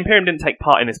Imperium. So the Imperium didn't take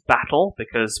part in this battle,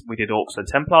 because we did Orcs and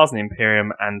Templars, and the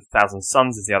Imperium and Thousand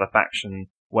Suns is the other faction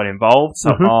were involved.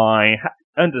 So I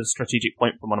earned a strategic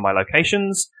point from one of my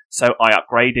locations, so I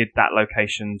upgraded that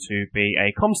location to be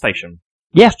a comm station,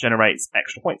 which generates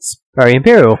extra points. Very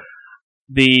Imperial.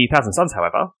 The Thousand Suns,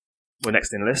 however, were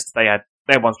next in the list. They had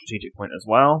 1 strategic point as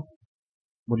well.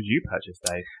 What did you purchase,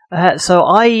 Dave? So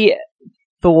I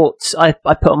thought I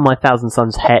put on my Thousand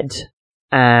Suns head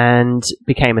and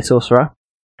became a sorcerer.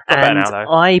 And now,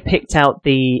 though. I picked out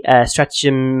the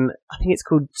stratagem, I think it's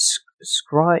called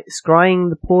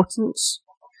Scrying the Portents.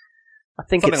 I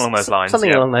think something it's along those lines.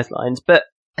 Something yeah. along those lines. But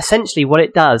essentially, what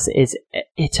it does is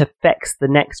it affects the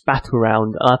next battle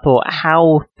round. And I thought,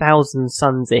 how Thousand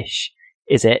Suns-ish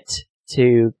is it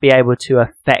to be able to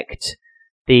affect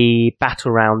the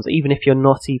battle rounds, even if you're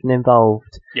not even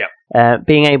involved? Yeah.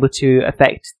 Being able to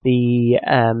affect the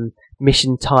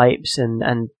mission types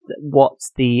and what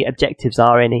the objectives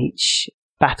are in each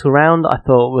battle round, I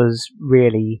thought was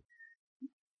really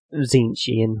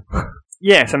Zinchian.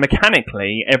 Yeah, so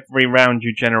mechanically, every round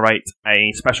you generate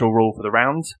a special rule for the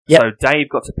round. Yep. So Dave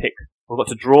got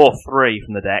to draw 3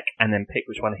 from the deck and then pick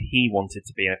which one he wanted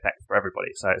to be in effect for everybody.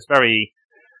 So it's very,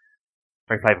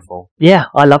 very flavourful. Yeah,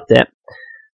 I loved it.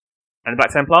 And the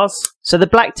Black Templars? So the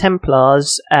Black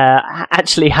Templars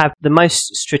actually have the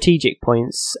most strategic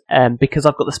points because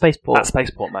I've got the spaceport. That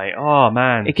spaceport, mate. Oh,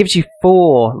 man. It gives you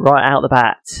 4 right out the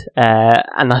bat,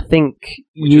 and I think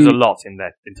Which is a lot in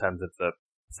there in terms of the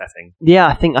setting. Yeah,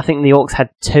 I think the Orcs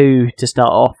had 2 to start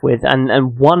off with,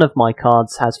 and one of my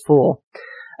cards has 4.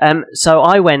 So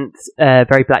I went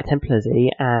very Black Templar-y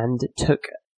and took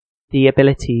the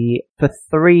ability for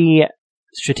 3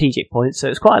 strategic points, so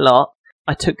it's quite a lot.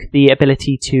 I took the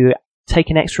ability to take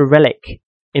an extra relic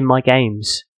in my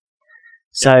games.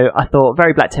 So I thought,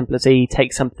 very Black Templar-y,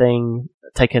 take an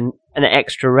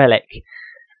extra relic.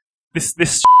 This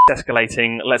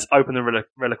escalating. Let's open the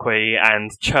reliquary and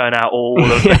churn out all of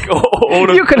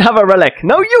the... You can have a relic!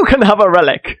 No, you can have a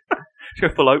relic! Go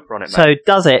full Oprah on it, mate. So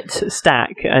does it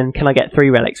stack, and can I get 3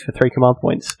 relics for 3 command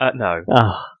points? No.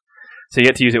 Oh. So you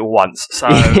get to use it once. So,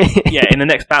 yeah, in the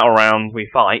next battle round we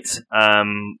fight,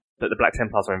 that the Black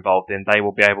Templars are involved in, they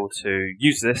will be able to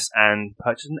use this and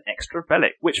purchase an extra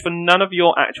relic, which for none of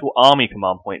your actual army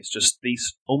command points, just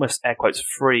these almost air quotes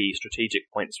free strategic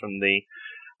points from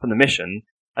the mission,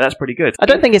 and that's pretty good. I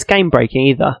don't think it's game breaking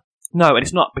either. No, and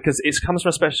it's not, because it comes from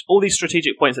a special. All these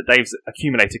strategic points that Dave's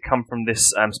accumulated come from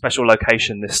this special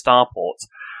location, this starport.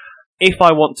 If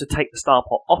I want to take the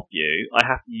starport off you, I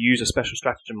have to use a special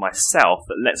stratagem myself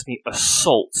that lets me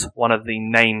assault one of the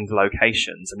named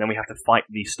locations, and then we have to fight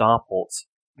the starport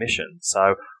mission.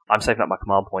 So I'm saving up my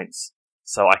command points,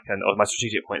 or my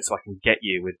strategic points, so I can get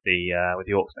you with the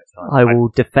Orcs next time. I will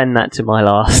defend that to my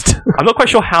last. I'm not quite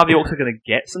sure how the Orcs are going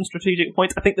to get some strategic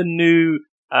points. I think the new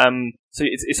so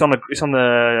it's on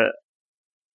the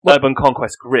Urban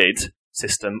Conquest grid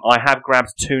system. I have grabbed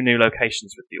 2 new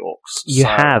locations with the Orcs. You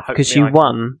have, because you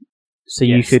won, so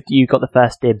yes. you got the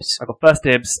first dibs. I got first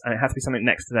dibs, and it has to be something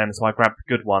next to them, so I grabbed a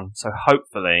good one. So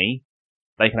hopefully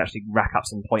they can actually rack up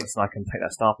some points, and I can take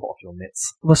that starport off your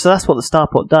mitts. Well, so that's what the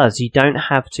starport does. You don't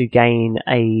have to gain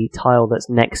a tile that's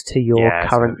next to your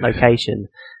current location.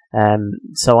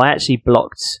 So I actually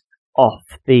blocked off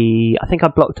I think I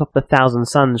blocked off the Thousand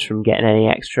Suns from getting any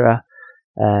extra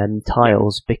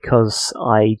tiles because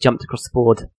I jumped across the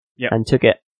board and took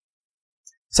it.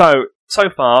 So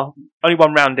far, only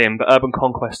 1 round in, but Urban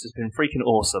Conquest has been freaking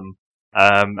awesome.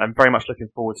 I'm very much looking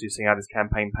forward to seeing how this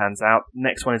campaign pans out.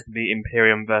 Next one is going to be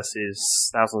Imperium versus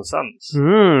Thousand Suns.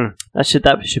 That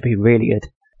should be really good.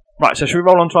 Right, so should we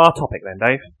roll on to our topic then,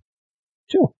 Dave?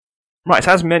 Sure. Right,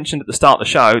 so as mentioned at the start of the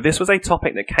show, this was a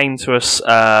topic that came to us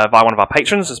via one of our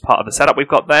patrons as part of the setup we've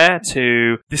got there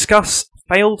to discuss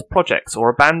failed projects or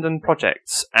abandoned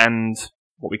projects and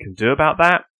what we can do about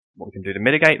that, what we can do to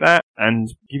mitigate that, and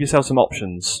give yourself some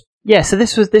options. Yeah, so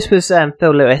this was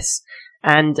Phil Lewis,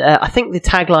 and I think the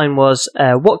tagline was,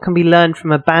 what can be learned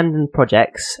from abandoned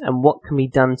projects and what can be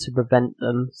done to prevent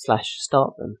them /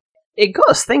 start them? It got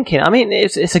us thinking. I mean,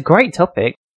 it's a great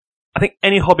topic. I think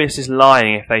any hobbyist is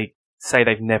lying if they say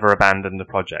they've never abandoned a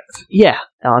project. Yeah,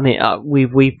 I mean,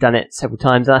 we've done it several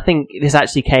times, and I think this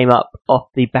actually came up off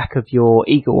the back of your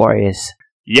Eagle Warriors.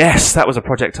 Yes, that was a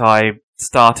project I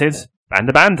started and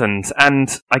abandoned,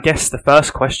 and I guess the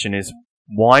first question is,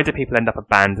 why do people end up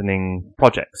abandoning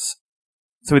projects?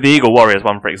 So with the Eagle Warriors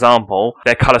one, for example,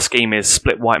 their colour scheme is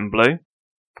split white and blue.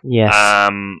 Yes.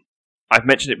 I've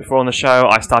mentioned it before on the show.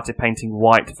 I started painting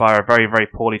white via a very, very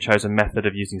poorly chosen method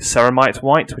of using ceramite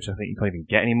white, which I think you can't even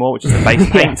get anymore, which is the base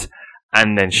paint,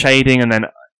 and then shading, and then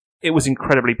it was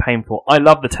incredibly painful. I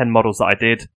love the 10 models that I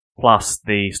did, plus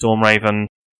the Stormraven.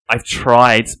 I've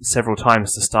tried several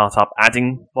times to start up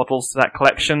adding models to that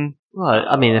collection. Well,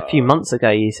 I mean, a few months ago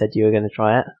you said you were going to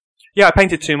try it. Yeah, I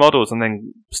painted 2 models and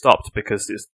then stopped because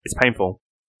it's painful.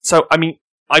 So, I mean,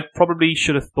 I probably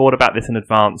should have thought about this in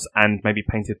advance and maybe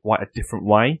painted white a different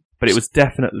way, but it was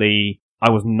definitely, I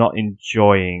was not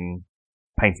enjoying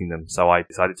painting them, so I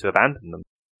decided to abandon them.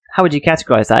 How would you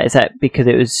categorise that? Is that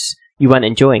because you weren't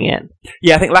enjoying it?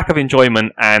 Yeah, I think lack of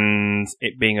enjoyment and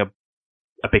it being a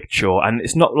big chore, and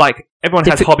it's not like everyone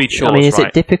has hobby chores. I mean, is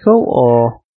it difficult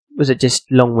or? was it just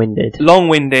long-winded?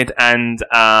 Long-winded, and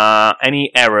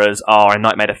any errors are a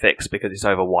nightmare to fix because it's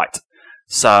over white.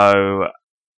 So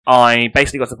I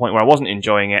basically got to the point where I wasn't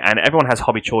enjoying it, and everyone has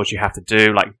hobby chores you have to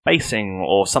do, like basing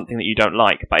or something that you don't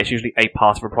like, but it's usually a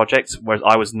part of a project, whereas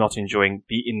I was not enjoying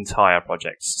the entire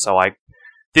project. So I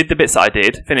did the bits that I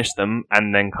did, finished them,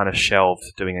 and then kind of shelved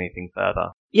doing anything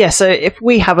further. Yeah, so if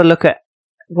we have a look at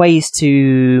ways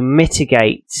to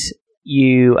mitigate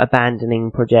you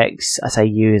abandoning projects, I say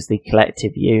you as the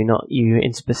collective you, not you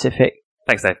in specific.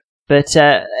 Thanks, Dave. But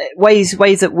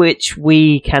ways at which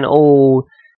we can all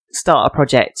start a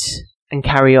project and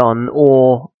carry on,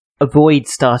 or avoid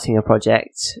starting a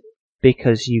project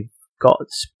because you've got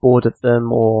bored of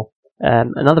them, or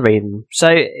another reason. So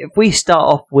if we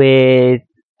start off with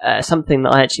something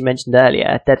that I actually mentioned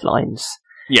earlier, deadlines.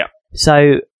 Yeah.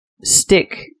 So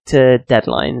stick to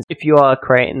deadlines. If you are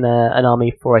creating an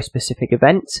army for a specific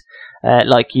event,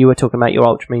 like you were talking about your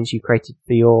Ultramarines you created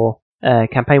for your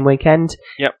campaign weekend.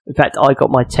 Yep. In fact, I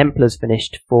got my Templars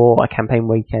finished for a campaign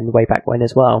weekend way back when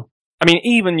as well. I mean,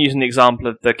 even using the example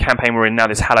of the campaign we're in now,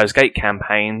 this Hallows Gate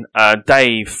campaign,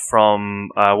 Dave from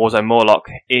Warzone Morlock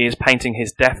is painting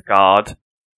his Death Guard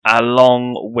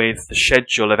along with the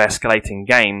schedule of escalating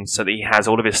games so that he has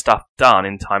all of his stuff done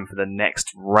in time for the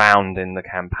next round in the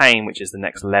campaign, which is the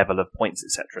next level of points,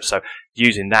 etc. So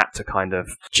using that to kind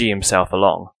of G himself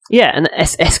along. Yeah, and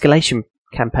escalation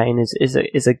campaign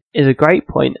is a great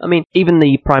point. I mean, even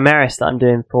the Primaris that I'm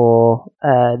doing for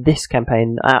this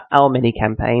campaign, our mini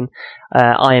campaign,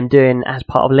 I am doing as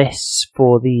part of lists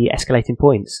for the escalating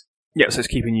points. Yeah, so it's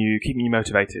keeping you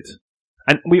motivated.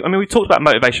 And we talked about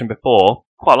motivation before,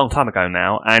 quite a long time ago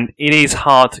now, and it is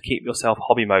hard to keep yourself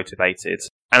hobby motivated.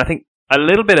 And I think a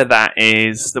little bit of that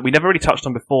is that we never really touched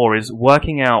on before, is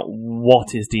working out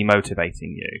what is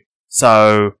demotivating you.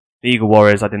 So the Eagle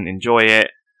Warriors, I didn't enjoy it.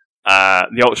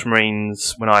 The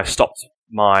Ultramarines, when I stopped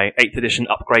my 8th edition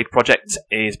upgrade project,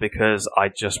 is because I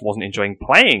just wasn't enjoying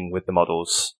playing with the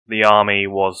models. The army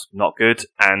was not good,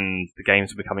 and the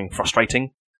games were becoming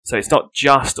frustrating. So it's not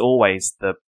just always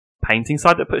the painting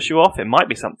side that puts you off. It might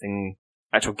be something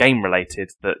actual game related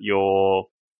that you're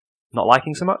not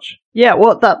liking so much. Yeah,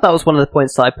 well, that was one of the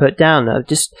points that I put down.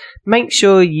 Just make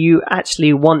sure you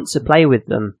actually want to play with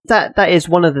them. That is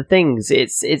one of the things.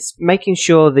 It's making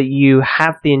sure that you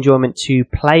have the enjoyment to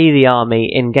play the army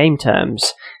in game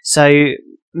terms. So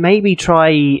maybe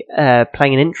try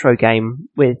playing an intro game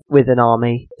with an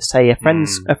army. Say a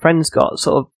friend's got,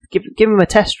 sort of give them a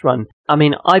test run. I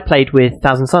mean, I played with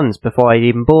Thousand Suns before I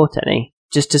even bought any,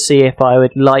 just to see if I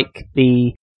would like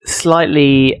the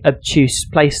slightly obtuse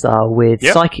playstyle with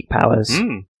psychic powers,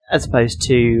 as opposed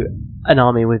to an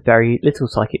army with very little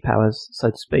psychic powers, so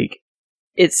to speak.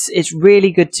 It's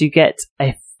really good to get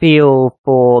a feel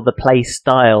for the play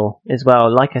style as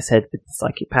well. Like I said, with the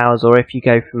psychic powers, or if you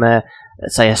go from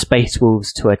let's say a Space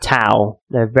Wolves to a Tau,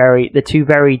 they're two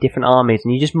very different armies,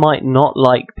 and you just might not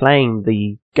like playing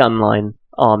the gunline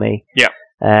army. Yeah.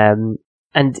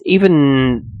 And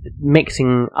even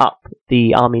mixing up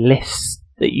the army lists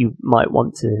that you might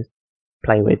want to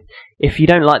play with. If you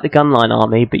don't like the gunline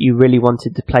army, but you really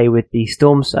wanted to play with the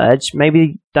Storm Surge,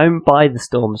 maybe don't buy the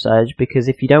Storm Surge, because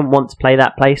if you don't want to play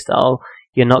that playstyle,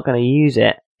 you're not going to use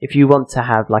it. If you want to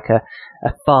have like a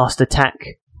fast attack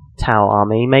Tau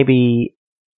army, maybe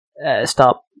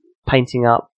start painting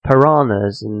up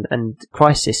Piranhas and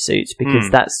Crisis suits,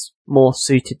 because that's more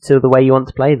suited to the way you want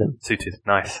to play them. Suited,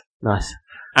 nice.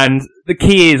 And the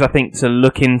key is, I think, to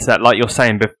look into that, like you're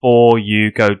saying, before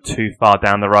you go too far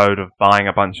down the road of buying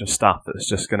a bunch of stuff that's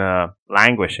just going to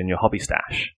languish in your hobby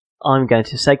stash. I'm going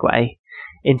to segue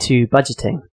into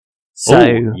budgeting.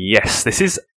 So, yes,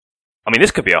 this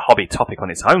could be a hobby topic on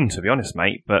its own, to be honest,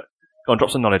 mate, but go on,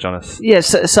 drop some knowledge on us.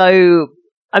 Yes, so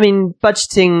I mean,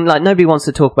 budgeting, like, nobody wants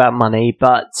to talk about money,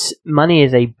 but money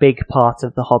is a big part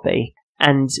of the hobby.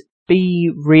 And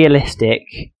be realistic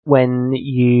when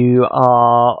you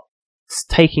are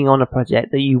taking on a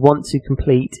project that you want to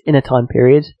complete in a time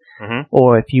period,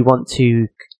 or if you want to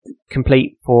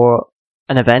complete for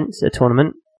an event, a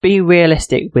tournament. Be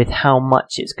realistic with how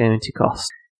much it's going to cost,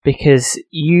 because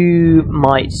you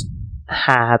might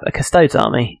have a Custodes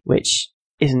army, which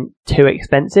isn't too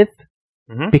expensive,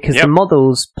 because the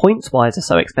models, points-wise, are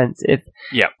so expensive.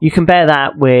 Yeah. You compare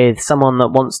that with someone that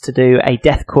wants to do a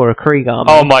Death Korps of Krieg army.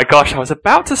 Oh my gosh, I was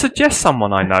about to suggest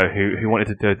someone I know who wanted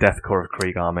to do a Death Korps of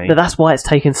Krieg army. But that's why it's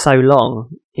taken so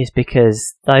long, is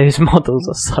because those models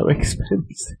are so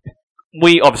expensive.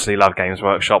 We obviously love Games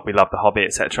Workshop, we love the hobby,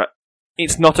 etc.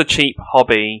 It's not a cheap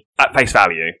hobby at face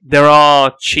value. There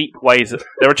are cheaper ways of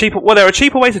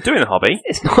doing the hobby.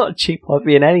 It's not a cheap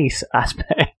hobby in any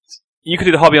aspect. You could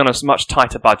do the hobby on a much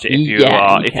tighter budget if you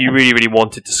if can. you really, really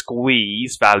wanted to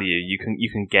squeeze value. You can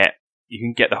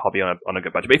get the hobby on a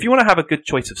good budget. But if you want to have a good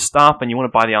choice of stuff and you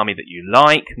want to buy the army that you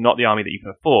like, not the army that you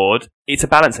can afford, it's a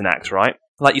balancing act, right?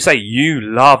 Like you say, you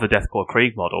love the Deathcore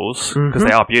Krieg models because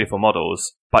they are beautiful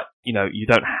models, but you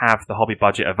don't have the hobby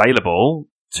budget available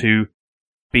to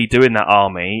be doing that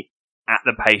army at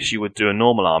the pace you would do a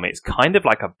normal army. It's kind of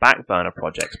like a back burner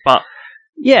project, but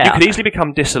yeah, you could easily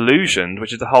become disillusioned,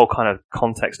 which is the whole kind of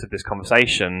context of this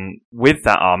conversation, with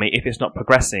that army if it's not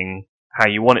progressing how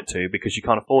you want it to because you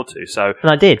can't afford to. So,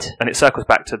 and I did. And it circles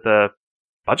back to the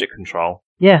budget control.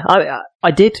 Yeah, I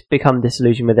did become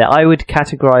disillusioned with it. I would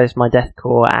categorise my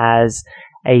Deathcore as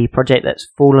a project that's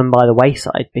fallen by the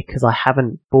wayside because I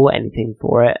haven't bought anything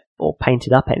for it or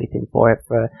painted up anything for it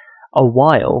for a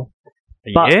while.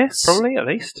 A year, probably, at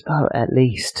least? Oh, at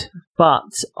least.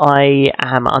 But I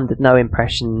am under no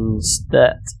impressions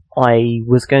that I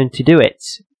was going to do it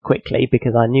quickly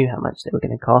because I knew how much they were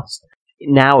going to cost.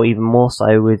 Now, even more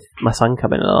so with my son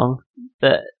coming along,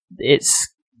 that it's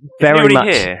very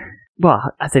much... here?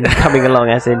 Well, as in coming along,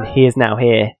 as in he is now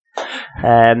here.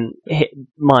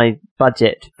 My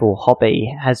budget for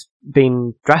hobby has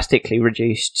been drastically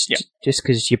reduced just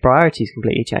because your priorities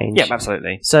completely change. Yeah,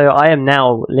 absolutely. So I am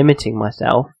now limiting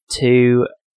myself to,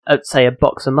 say, a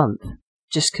box a month.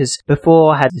 Just because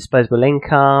before I had disposable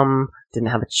income, didn't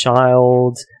have a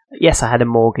child. Yes, I had a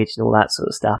mortgage and all that sort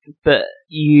of stuff. But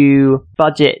you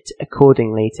budget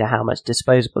accordingly to how much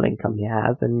disposable income you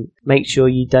have and make sure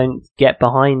you don't get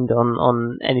behind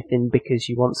on anything because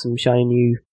you want some shiny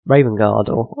new Raven Guard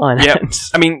or Iron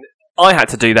Hands. I mean, I had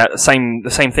to do that. The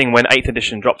same thing when 8th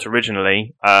edition dropped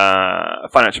originally.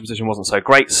 Financial position wasn't so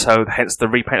great, so hence the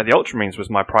repaint of the Ultramarines was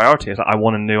my priority. It's like, I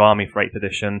want a new army for 8th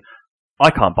edition.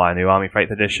 I can't buy a new army for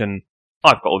 8th edition.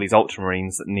 I've got all these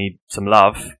Ultramarines that need some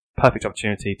love. Perfect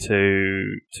opportunity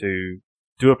to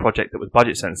do a project that was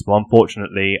budget sensible.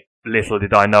 Unfortunately, little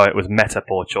did I know it was meta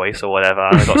poor choice or whatever.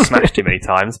 I got smashed too many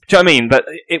times. Do you know what I mean? But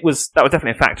that was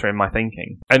definitely a factor in my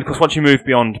thinking. And of course, once you move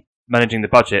beyond managing the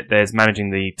budget, there's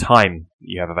managing the time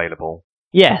you have available.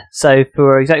 Yeah, so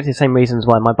for exactly the same reasons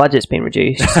why my budget's been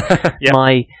reduced,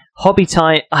 my hobby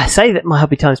time... I say that my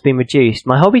hobby time's been reduced.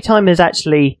 My hobby time has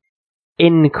actually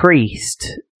increased.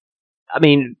 I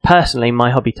mean, personally,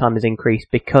 my hobby time has increased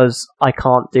because I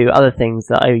can't do other things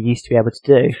that I used to be able to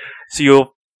do. So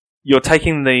you're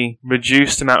taking the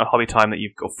reduced amount of hobby time that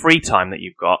you've got, free time that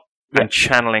you've got, and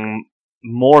channeling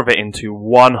more of it into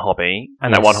one hobby,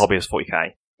 and that one hobby is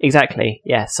 40k. Exactly,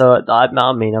 yeah. So,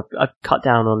 I mean, I've cut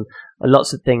down on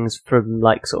lots of things from,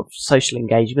 like, sort of social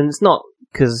engagements, not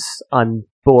because I'm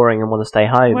boring and want to stay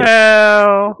home.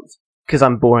 Well... because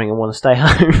I'm boring and want to stay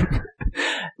home.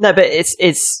 No, but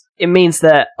it means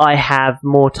that I have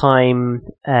more time,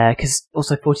 because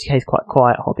also 40k is quite a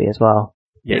quiet hobby as well.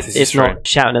 Yes, it's not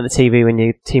shouting at the TV when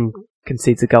your team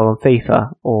concedes a goal on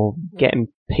FIFA or getting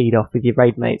peed off with your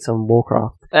raid mates on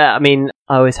Warcraft. I mean,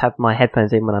 I always have my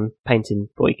headphones in when I'm painting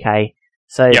 40k,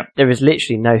 so there is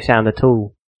literally no sound at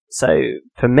all. So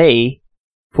for me,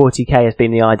 40k has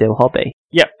been the ideal hobby.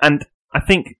 Yeah, and I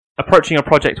think approaching a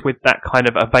project with that kind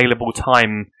of available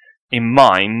time in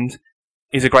mind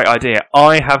is a great idea.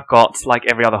 I have got, like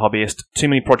every other hobbyist, too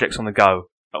many projects on the go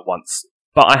at once.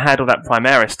 But I had all that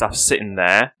Primaris stuff sitting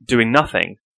there doing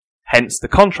nothing. Hence the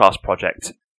Contrast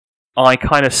project. I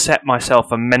kind of set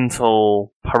myself a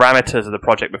mental parameters of the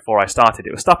project before I started.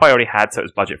 It was stuff I already had, so it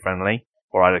was budget friendly,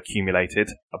 or I'd accumulated.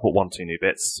 I bought 1-2 new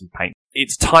bits, some paint.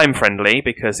 It's time friendly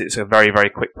because it's a very, very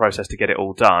quick process to get it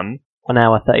all done. 1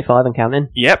 hour 35 and counting.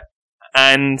 Yep.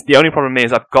 And the only problem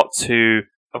is I've got to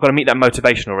meet that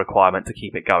motivational requirement to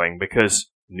keep it going because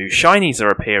new shinies are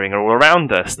appearing all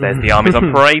around us. There's the armies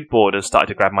on parade board has started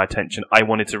to grab my attention. I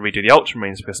wanted to redo the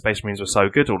Ultramarines because Space Marines were so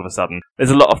good all of a sudden.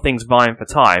 There's a lot of things vying for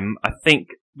time. I think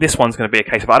this one's going to be a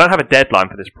case of I don't have a deadline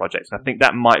for this project, and I think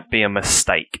that might be a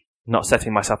mistake, not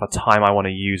setting myself a time I want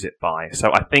to use it by.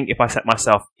 So I think if I set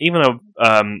myself even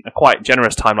a quite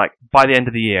generous time, like by the end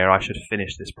of the year, I should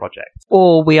finish this project.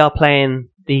 Or we are playing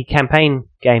the campaign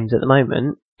games at the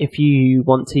moment. If you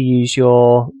want to use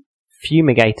your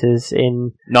fumigators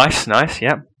in... Nice,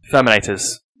 yeah.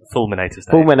 Fulminators. Fulminators.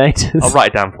 I'll write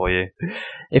it down for you.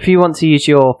 If you want to use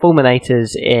your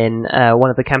fulminators in one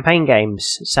of the campaign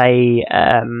games, say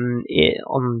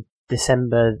on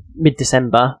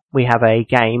mid-December, we have a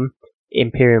game,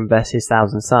 Imperium versus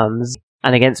Thousand Suns,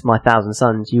 and against my Thousand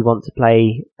Suns, you want to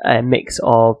play a mix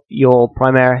of your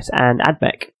Primaris and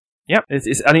Admech. Yep,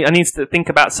 I need to think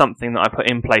about something that I put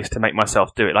in place to make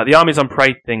myself do it. Like the Armies on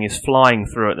Parade thing is flying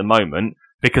through at the moment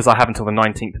because I have until the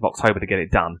 19th of October to get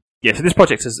it done. Yeah, so this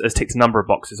project has ticked a number of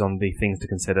boxes on the things to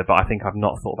consider, but I think I've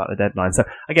not thought about the deadline. So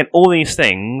again, all these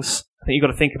things, I think you've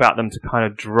got to think about them to kind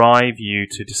of drive you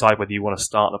to decide whether you want to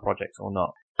start the project or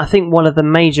not. I think one of the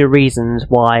major reasons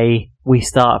why we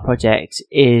start a project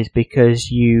is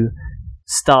because you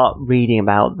start reading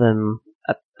about them,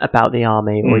 about the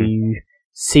army, or you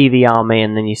see the army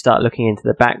and then you start looking into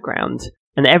the background.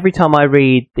 And every time I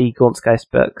read the Gaunt's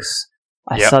Ghost books,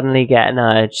 I suddenly get an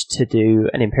urge to do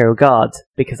an Imperial Guard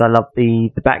because I love the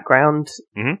background,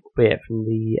 be it from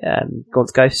the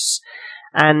Gaunt's Ghosts,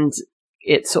 and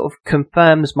it sort of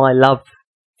confirms my love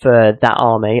for that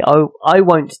army. I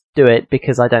won't do it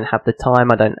because I don't have the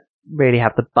time, I don't really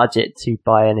have the budget to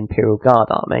buy an Imperial Guard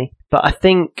army, but I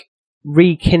think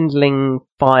rekindling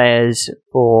fires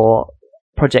for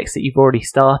projects that you've already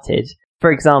started.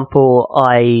 For example,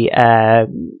 I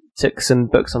took some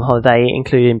books on holiday,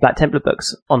 including Black Templar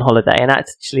books on holiday, and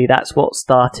actually that's what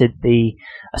started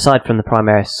aside from the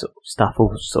Primaris stuff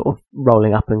all sort of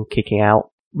rolling up and kicking out,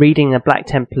 reading a Black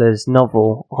Templars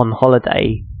novel on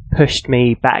holiday pushed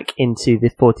me back into the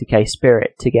 40k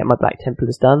spirit to get my Black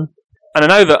Templars done. And I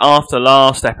know that after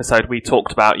last episode we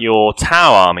talked about your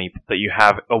Tau army that you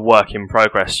have a work in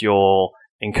progress, your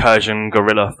Incursion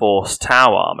Guerrilla Force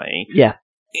Tau army. Yeah.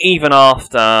 Even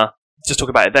after, just talk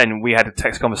about it then, we had a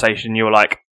text conversation, you were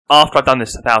like, after I've done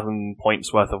this 1,000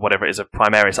 points worth of whatever it is of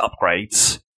Primaris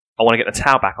upgrades, I want to get the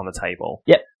Tau back on the table.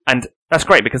 Yep. And that's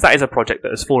great because that is a project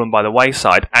that has fallen by the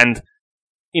wayside, and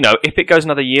you know, if it goes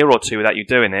another year or two without you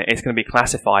doing it, it's going to be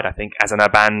classified, I think, as an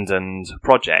abandoned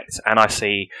project. And I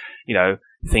see, you know,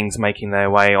 things making their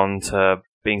way onto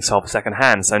being sold for second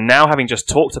hand. So now, having just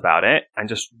talked about it and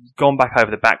just gone back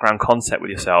over the background concept with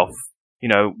yourself, you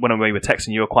know, when we were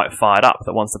texting, you were quite fired up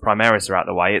that once the Primaris are out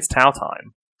of the way, it's Tau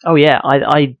time. Oh yeah,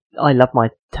 I love my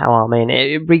Tau army, and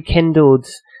it rekindled,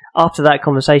 after that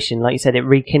conversation, like you said, it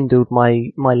rekindled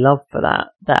my love for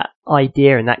that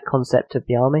idea and that concept of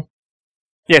the army.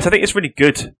 Yes, I think it's really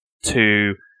good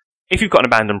to, if you've got an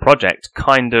abandoned project,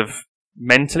 kind of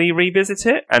mentally revisit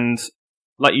it and,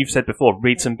 like you've said before,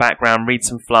 read some background, read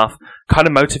some fluff, kind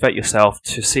of motivate yourself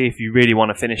to see if you really want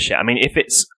to finish it. I mean, if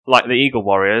it's like the Eagle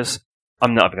Warriors,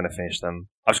 I'm not ever going to finish them.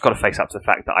 I've just got to face up to the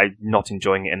fact that I'm not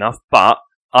enjoying it enough. But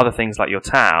other things like your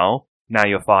Tau, now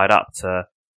you're fired up to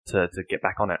get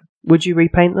back on it. Would you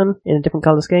repaint them in a different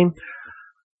colour scheme?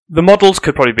 The models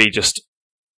could probably be just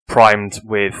primed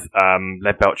with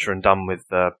Leadbelcher and done with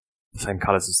the same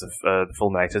colours as the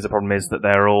Fulminators. The problem is that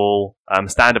they're all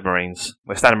Standard Marines.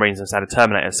 We're Standard Marines and Standard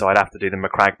Terminators, so I'd have to do them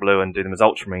Macragge Blue and do them as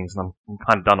Ultramarines, and I'm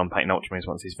kind of done on painting Ultramarines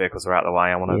once these vehicles are out of the way.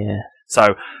 I want to. Yeah.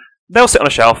 So they'll sit on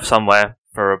a shelf somewhere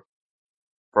for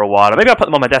a while. Or maybe I'll put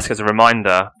them on my desk as a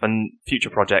reminder for future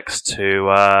projects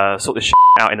to sort this shit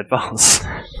out in advance.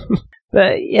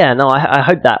 But yeah, no, I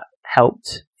hope that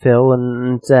helped, Phil,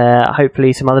 and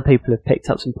hopefully some other people have picked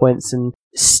up some points and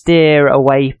steer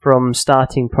away from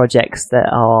starting projects that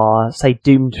are, say,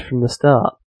 doomed from the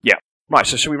start. Yeah. Right,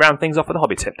 so should we round things off with a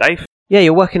hobby tip, Dave? Yeah,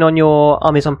 you're working on your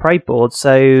Armies on Parade board,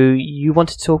 so you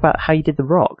wanted to talk about how you did the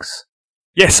rocks.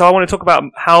 Yes, so I want to talk about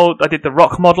how I did the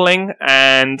rock modelling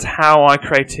and how I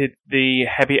created the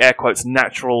heavy air quotes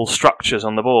natural structures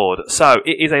on the board. So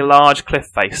it is a large cliff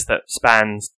face that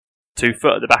spans 2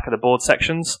 foot at the back of the board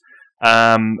sections.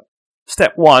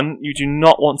 Step 1, you do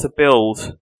not want to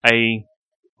build a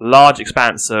large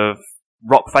expanse of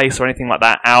rock face or anything like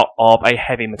that out of a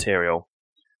heavy material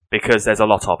because there's a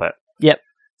lot of it. Yep.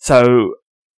 So you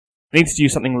need to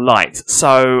use something light.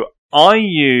 So I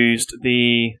used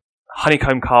the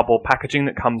honeycomb cardboard packaging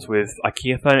that comes with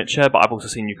IKEA furniture, but I've also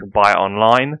seen you can buy it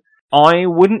online. I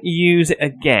wouldn't use it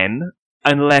again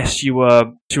unless you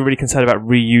were really concerned about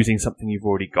reusing something you've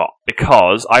already got,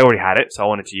 because I already had it, so I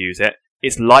wanted to use it.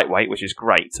 It's lightweight, which is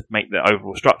great to make the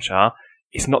overall structure.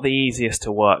 It's not the easiest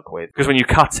to work with, because when you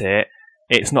cut it,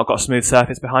 it's not got a smooth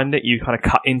surface behind it. You kind of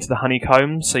cut into the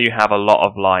honeycomb, so you have a lot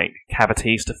of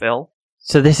cavities to fill.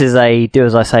 So this is a do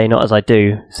as I say, not as I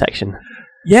do section.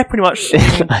 Yeah, pretty much.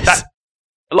 Nice.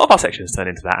 A lot of our sections turn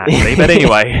into that, actually. But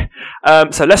anyway,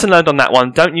 so lesson learned on that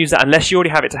one. Don't use that unless you already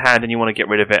have it to hand and you want to get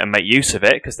rid of it and make use of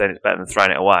it, because then it's better than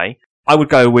throwing it away. I would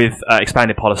go with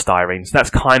expanded polystyrene. So that's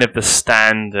kind of the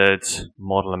standard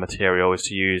model and material, is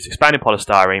to use expanded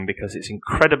polystyrene because it's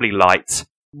incredibly light,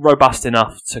 robust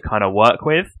enough to kind of work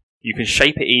with. You can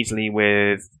shape it easily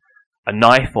with a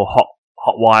knife or hot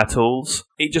wire tools.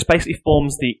 It just basically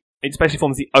forms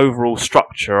the overall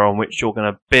structure on which you're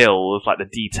going to build the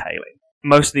detailing.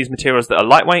 Most of these materials that are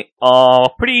lightweight are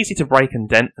pretty easy to break and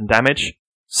dent and damage.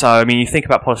 So, I mean, you think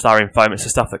about polystyrene foam, it's the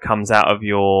stuff that comes out of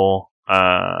your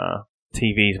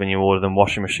TVs when you order them,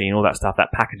 washing machine, all that stuff,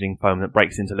 that packaging foam that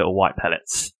breaks into little white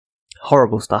pellets.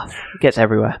 Horrible stuff. It gets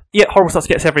everywhere. Yeah, horrible stuff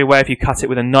gets everywhere. If you cut it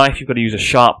with a knife, you've got to use a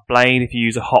sharp blade. If you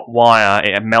use a hot wire,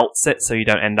 it melts it, so you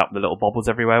don't end up with little bobbles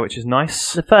everywhere, which is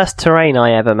nice. The first terrain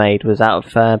I ever made was out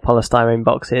of polystyrene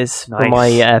boxes for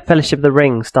my Fellowship of the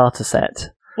Ring starter set.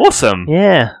 Awesome.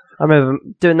 Yeah. I remember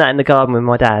doing that in the garden with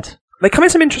my dad. They come in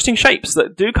some interesting shapes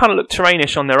that do kind of look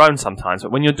terrainish on their own sometimes,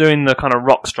 but when you're doing the kind of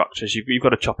rock structures, you've got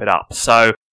to chop it up.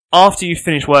 So after you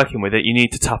finish working with it, you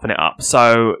need to toughen it up.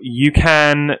 So you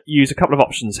can use a couple of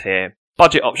options here.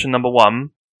 Budget option number 1,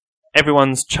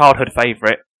 everyone's childhood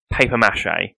favourite, paper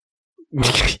mache.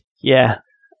 Yeah.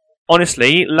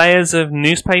 Honestly, layers of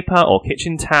newspaper or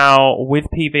kitchen towel with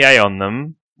PVA on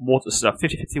them,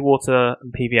 50-50 water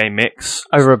and PVA mix.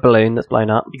 Over a balloon that's blown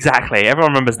up. Exactly,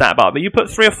 everyone remembers that part. But you put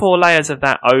 3 or 4 layers of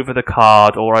that over the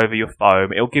card or over your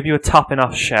foam, it'll give you a tough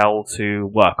enough shell to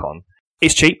work on.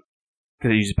 It's cheap,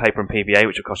 because it uses paper and PVA,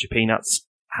 which will cost you peanuts.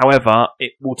 However,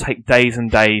 it will take days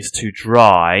and days to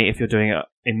dry if you're doing it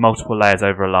in multiple layers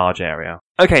over a large area.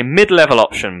 Okay, mid-level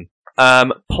option.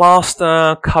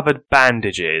 Plaster covered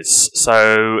bandages.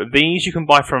 So these you can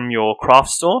buy from your craft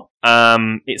store.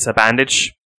 It's a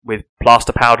bandage with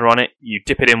plaster powder on it. You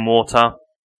dip it in water,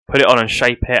 put it on and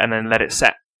shape it, and then let it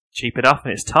set cheap enough,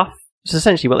 and it's tough. It's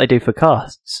essentially what they do for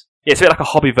casts. Yeah, it's a bit like a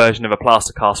hobby version of a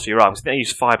plaster cast for your arms. They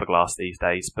use fiberglass these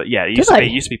days, but yeah, it used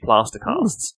to be plaster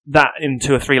casts. That in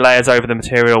 2 or 3 layers over the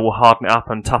material will harden it up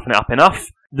and toughen it up enough.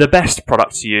 The best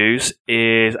product to use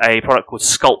is a product called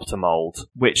Sculptamold,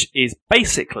 which is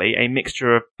basically a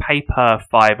mixture of paper,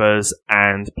 fibres,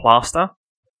 and plaster.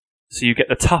 So you get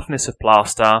the toughness of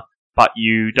plaster, but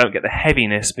you don't get the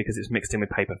heaviness because it's mixed in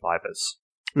with paper fibres.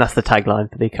 That's the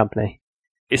tagline for the company.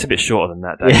 It's a bit shorter than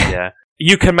that, Dave, yeah.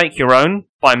 You can make your own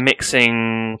by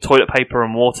mixing toilet paper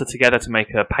and water together to make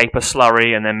a paper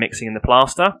slurry and then mixing in the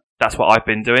plaster. That's what I've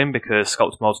been doing because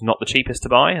Sculptamold's not the cheapest to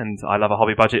buy, and I love a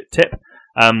hobby budget tip.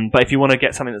 But if you want to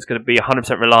get something that's going to be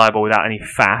 100% reliable without any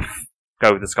faff,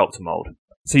 go with the Sculptamold.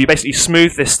 So you basically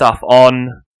smooth this stuff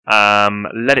on,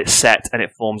 let it set, and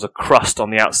it forms a crust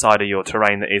on the outside of your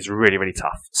terrain that is really, really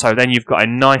tough. So then you've got a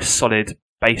nice, solid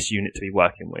base unit to be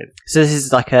working with. So this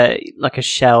is like a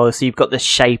shell, so you've got the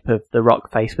shape of the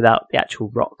rock face without the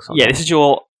actual rocks on it. Yeah, this is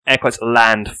your air quotes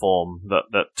landform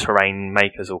that terrain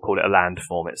makers will call it a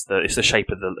landform. It's the shape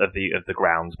of the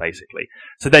ground basically.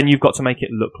 So then you've got to make it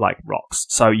look like rocks.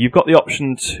 So you've got the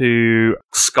option to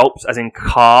sculpt, as in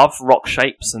carve rock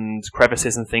shapes and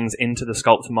crevices and things into the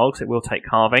Sculptamold, because it will take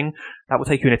carving. That will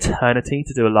take you an eternity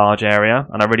to do a large area,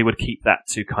 and I really would keep that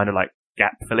to kind of like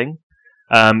gap filling.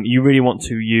 You really want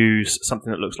to use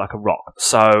something that looks like a rock.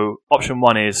 So option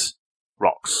 1 is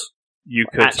rocks.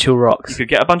 Actual rocks. You could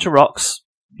get a bunch of rocks,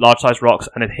 large-sized rocks,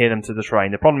 and adhere them to the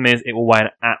terrain. The problem is it will weigh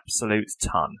an absolute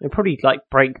ton. It'll probably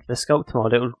break the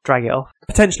Sculptamold. It'll drag it off.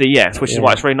 Potentially, yes, which is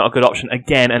why it's really not a good option.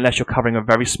 Again, unless you're covering a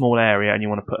very small area and you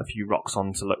want to put a few rocks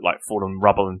on to look like fallen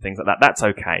rubble and things like that. That's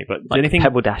okay, but anything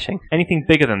pebble dashing, anything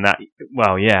bigger than that,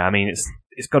 well, yeah. I mean,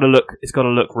 it's got to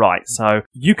look right. So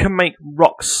you can make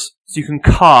rocks. So you can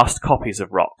cast copies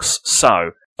of rocks.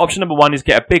 So option number 1 is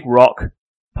get a big rock,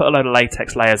 put a load of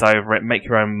latex layers over it, make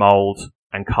your own mould,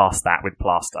 and cast that with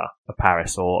plaster of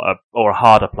Paris or a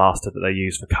harder plaster that they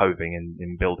use for coving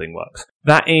in building works.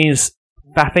 That is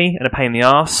faffy and a pain in the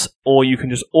arse, or you can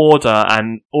just order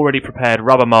an already prepared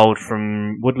rubber mould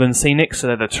from Woodland Scenics. So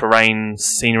they're the terrain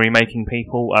scenery making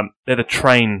people. They're the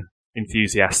train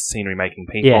enthusiast scenery making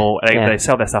people. They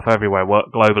sell their stuff everywhere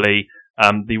globally.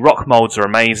 The rock moulds are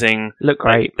amazing. Look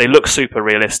great. They look super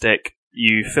realistic.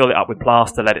 You fill it up with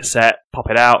plaster, let it set, pop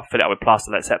it out, fill it up with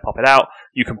plaster, let it set, pop it out.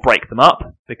 You can break them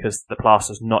up because the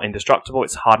plaster's not indestructible.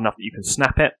 It's hard enough that you can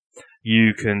snap it.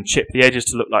 You can chip the edges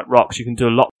to look like rocks. You can do a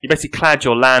lot. You basically clad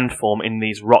your landform in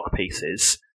these rock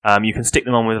pieces. You can stick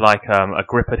them on with like a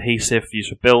grip adhesive used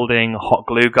for building. A hot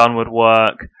glue gun would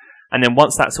work. And then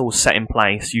once that's all set in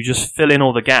place, you just fill in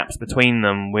all the gaps between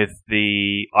them with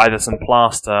either some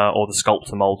plaster or the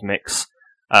Sculptamold mix,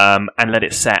 and let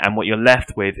it set. And what you're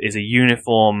left with is a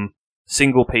uniform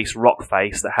single-piece rock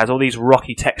face that has all these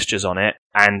rocky textures on it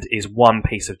and is one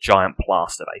piece of giant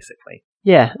plaster, basically.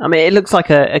 Yeah, I mean, it looks like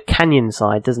a canyon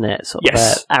side, doesn't it? Sort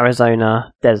of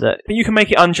Arizona desert. But you can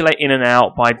make it undulate in and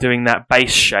out by doing that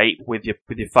base shape with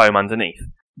your foam underneath.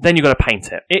 Then you've got to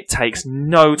paint it. It takes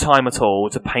no time at all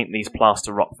to paint these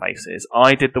plaster rock faces.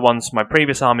 I did the ones for my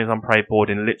previous Armies on Parade board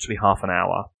in literally half an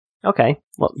hour. Okay.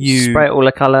 Well, you spray it all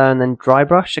a colour and then dry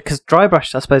brush? Because dry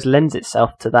brush, I suppose, lends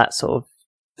itself to that sort of...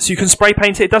 So you can spray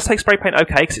paint it. It does take spray paint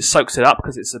okay because it soaks it up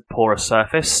because it's a porous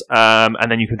surface.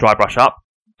 And then you can dry brush up.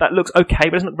 That looks okay, but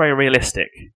it doesn't look very realistic.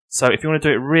 So if you want to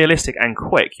do it realistic and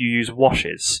quick, you use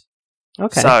washes.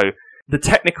 Okay. So The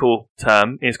technical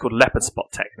term is called leopard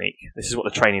spot technique. This is what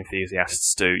the training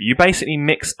enthusiasts do. You basically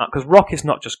mix up, because rock is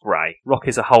not just grey. Rock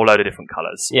is a whole load of different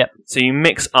colours. Yep. So you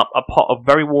mix up a pot of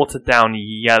very watered down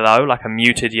yellow, like a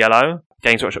muted yellow.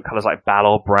 Games Workshop colours like Bal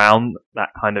or brown, that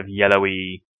kind of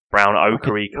yellowy, brown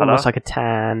ochre colour. Almost like a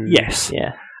tan. Yes.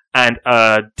 Yeah. And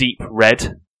deep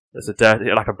red. There's a dirty,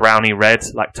 like a browny red,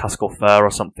 like Tuscal Fur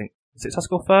or something. Is it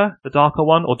Tuscal Fur, the darker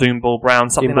one, or Doomball Brown,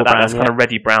 something like that? That's kind of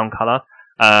reddy brown colour.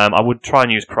 I would try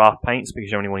and use craft paints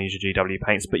because you only want to use your GW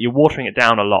paints, but you're watering it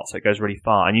down a lot so it goes really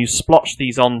far. And you splotch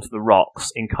these onto the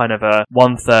rocks in kind of a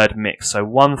 1/3 mix. So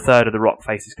 1/3 of the rock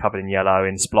face is covered in yellow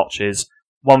in splotches,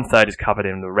 1/3 is covered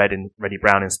in the reddy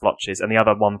brown in splotches, and the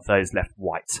other 1/3 is left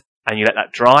white. And you let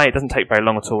that dry. It doesn't take very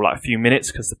long at all, like a few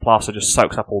minutes, because the plaster just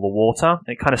soaks up all the water.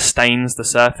 It kind of stains the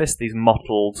surface, these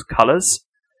mottled colours.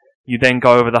 You then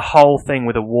go over the whole thing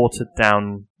with a watered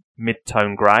down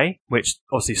mid-tone grey, which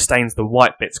obviously stains the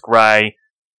white bits grey,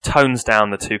 tones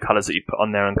down the two colours that you put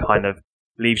on there and kind of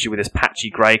leaves you with this patchy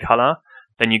grey colour.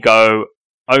 Then you go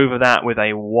over that with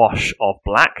a wash of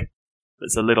black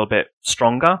that's a little bit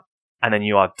stronger, and then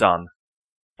you are done.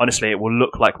 Honestly, it will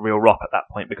look like real rock at that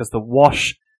point because the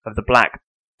wash of the black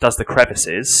does the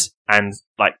crevices and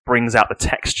like brings out the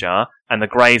texture, and the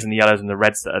greys and the yellows and the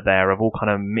reds that are there have all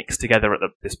kind of mixed together at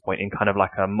this point in kind of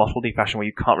like a mottledy fashion where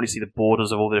you can't really see the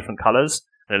borders of all the different colours,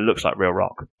 and it looks like real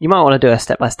rock. You might want to do a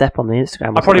step-by-step on the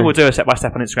Instagram. I probably will do a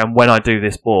step-by-step on Instagram when I do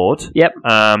this board. Yep.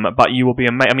 But you will be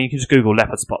amazed. I mean, you can just Google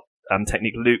leopard spot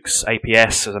technique. Luke's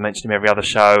APS, as I mentioned in every other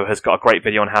show, has got a great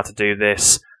video on how to do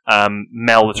this.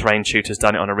 Mel, the terrain shooter, has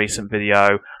done it on a recent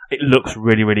video. It looks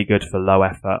really, really good for low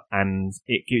effort, and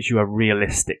it gives you a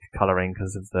realistic colouring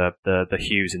because of the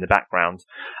hues in the background.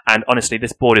 And honestly,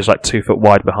 this board is like 2 foot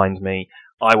wide behind me.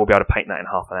 I will be able to paint that in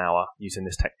half an hour using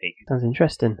this technique. Sounds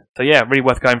interesting. So yeah, really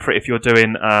worth going for it if you're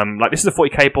doing, like this is a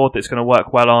 40k board that's going to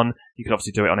work well on. You can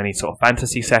obviously do it on any sort of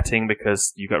fantasy setting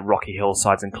because you've got rocky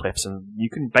hillsides and cliffs, and you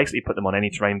can basically put them on any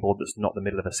terrain board that's not the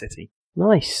middle of a city.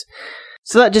 Nice.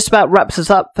 So that just about wraps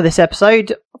us up for this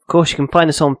episode. Of course, you can find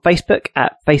us on Facebook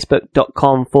at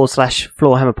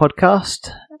facebook.com/Floorhammer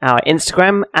Podcast, our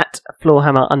Instagram at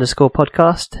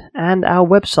floorhammer_podcast, and our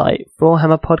website,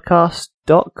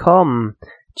 floorhammerpodcast.com.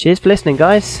 Cheers for listening,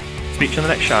 guys. Speak to you on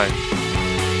the next show.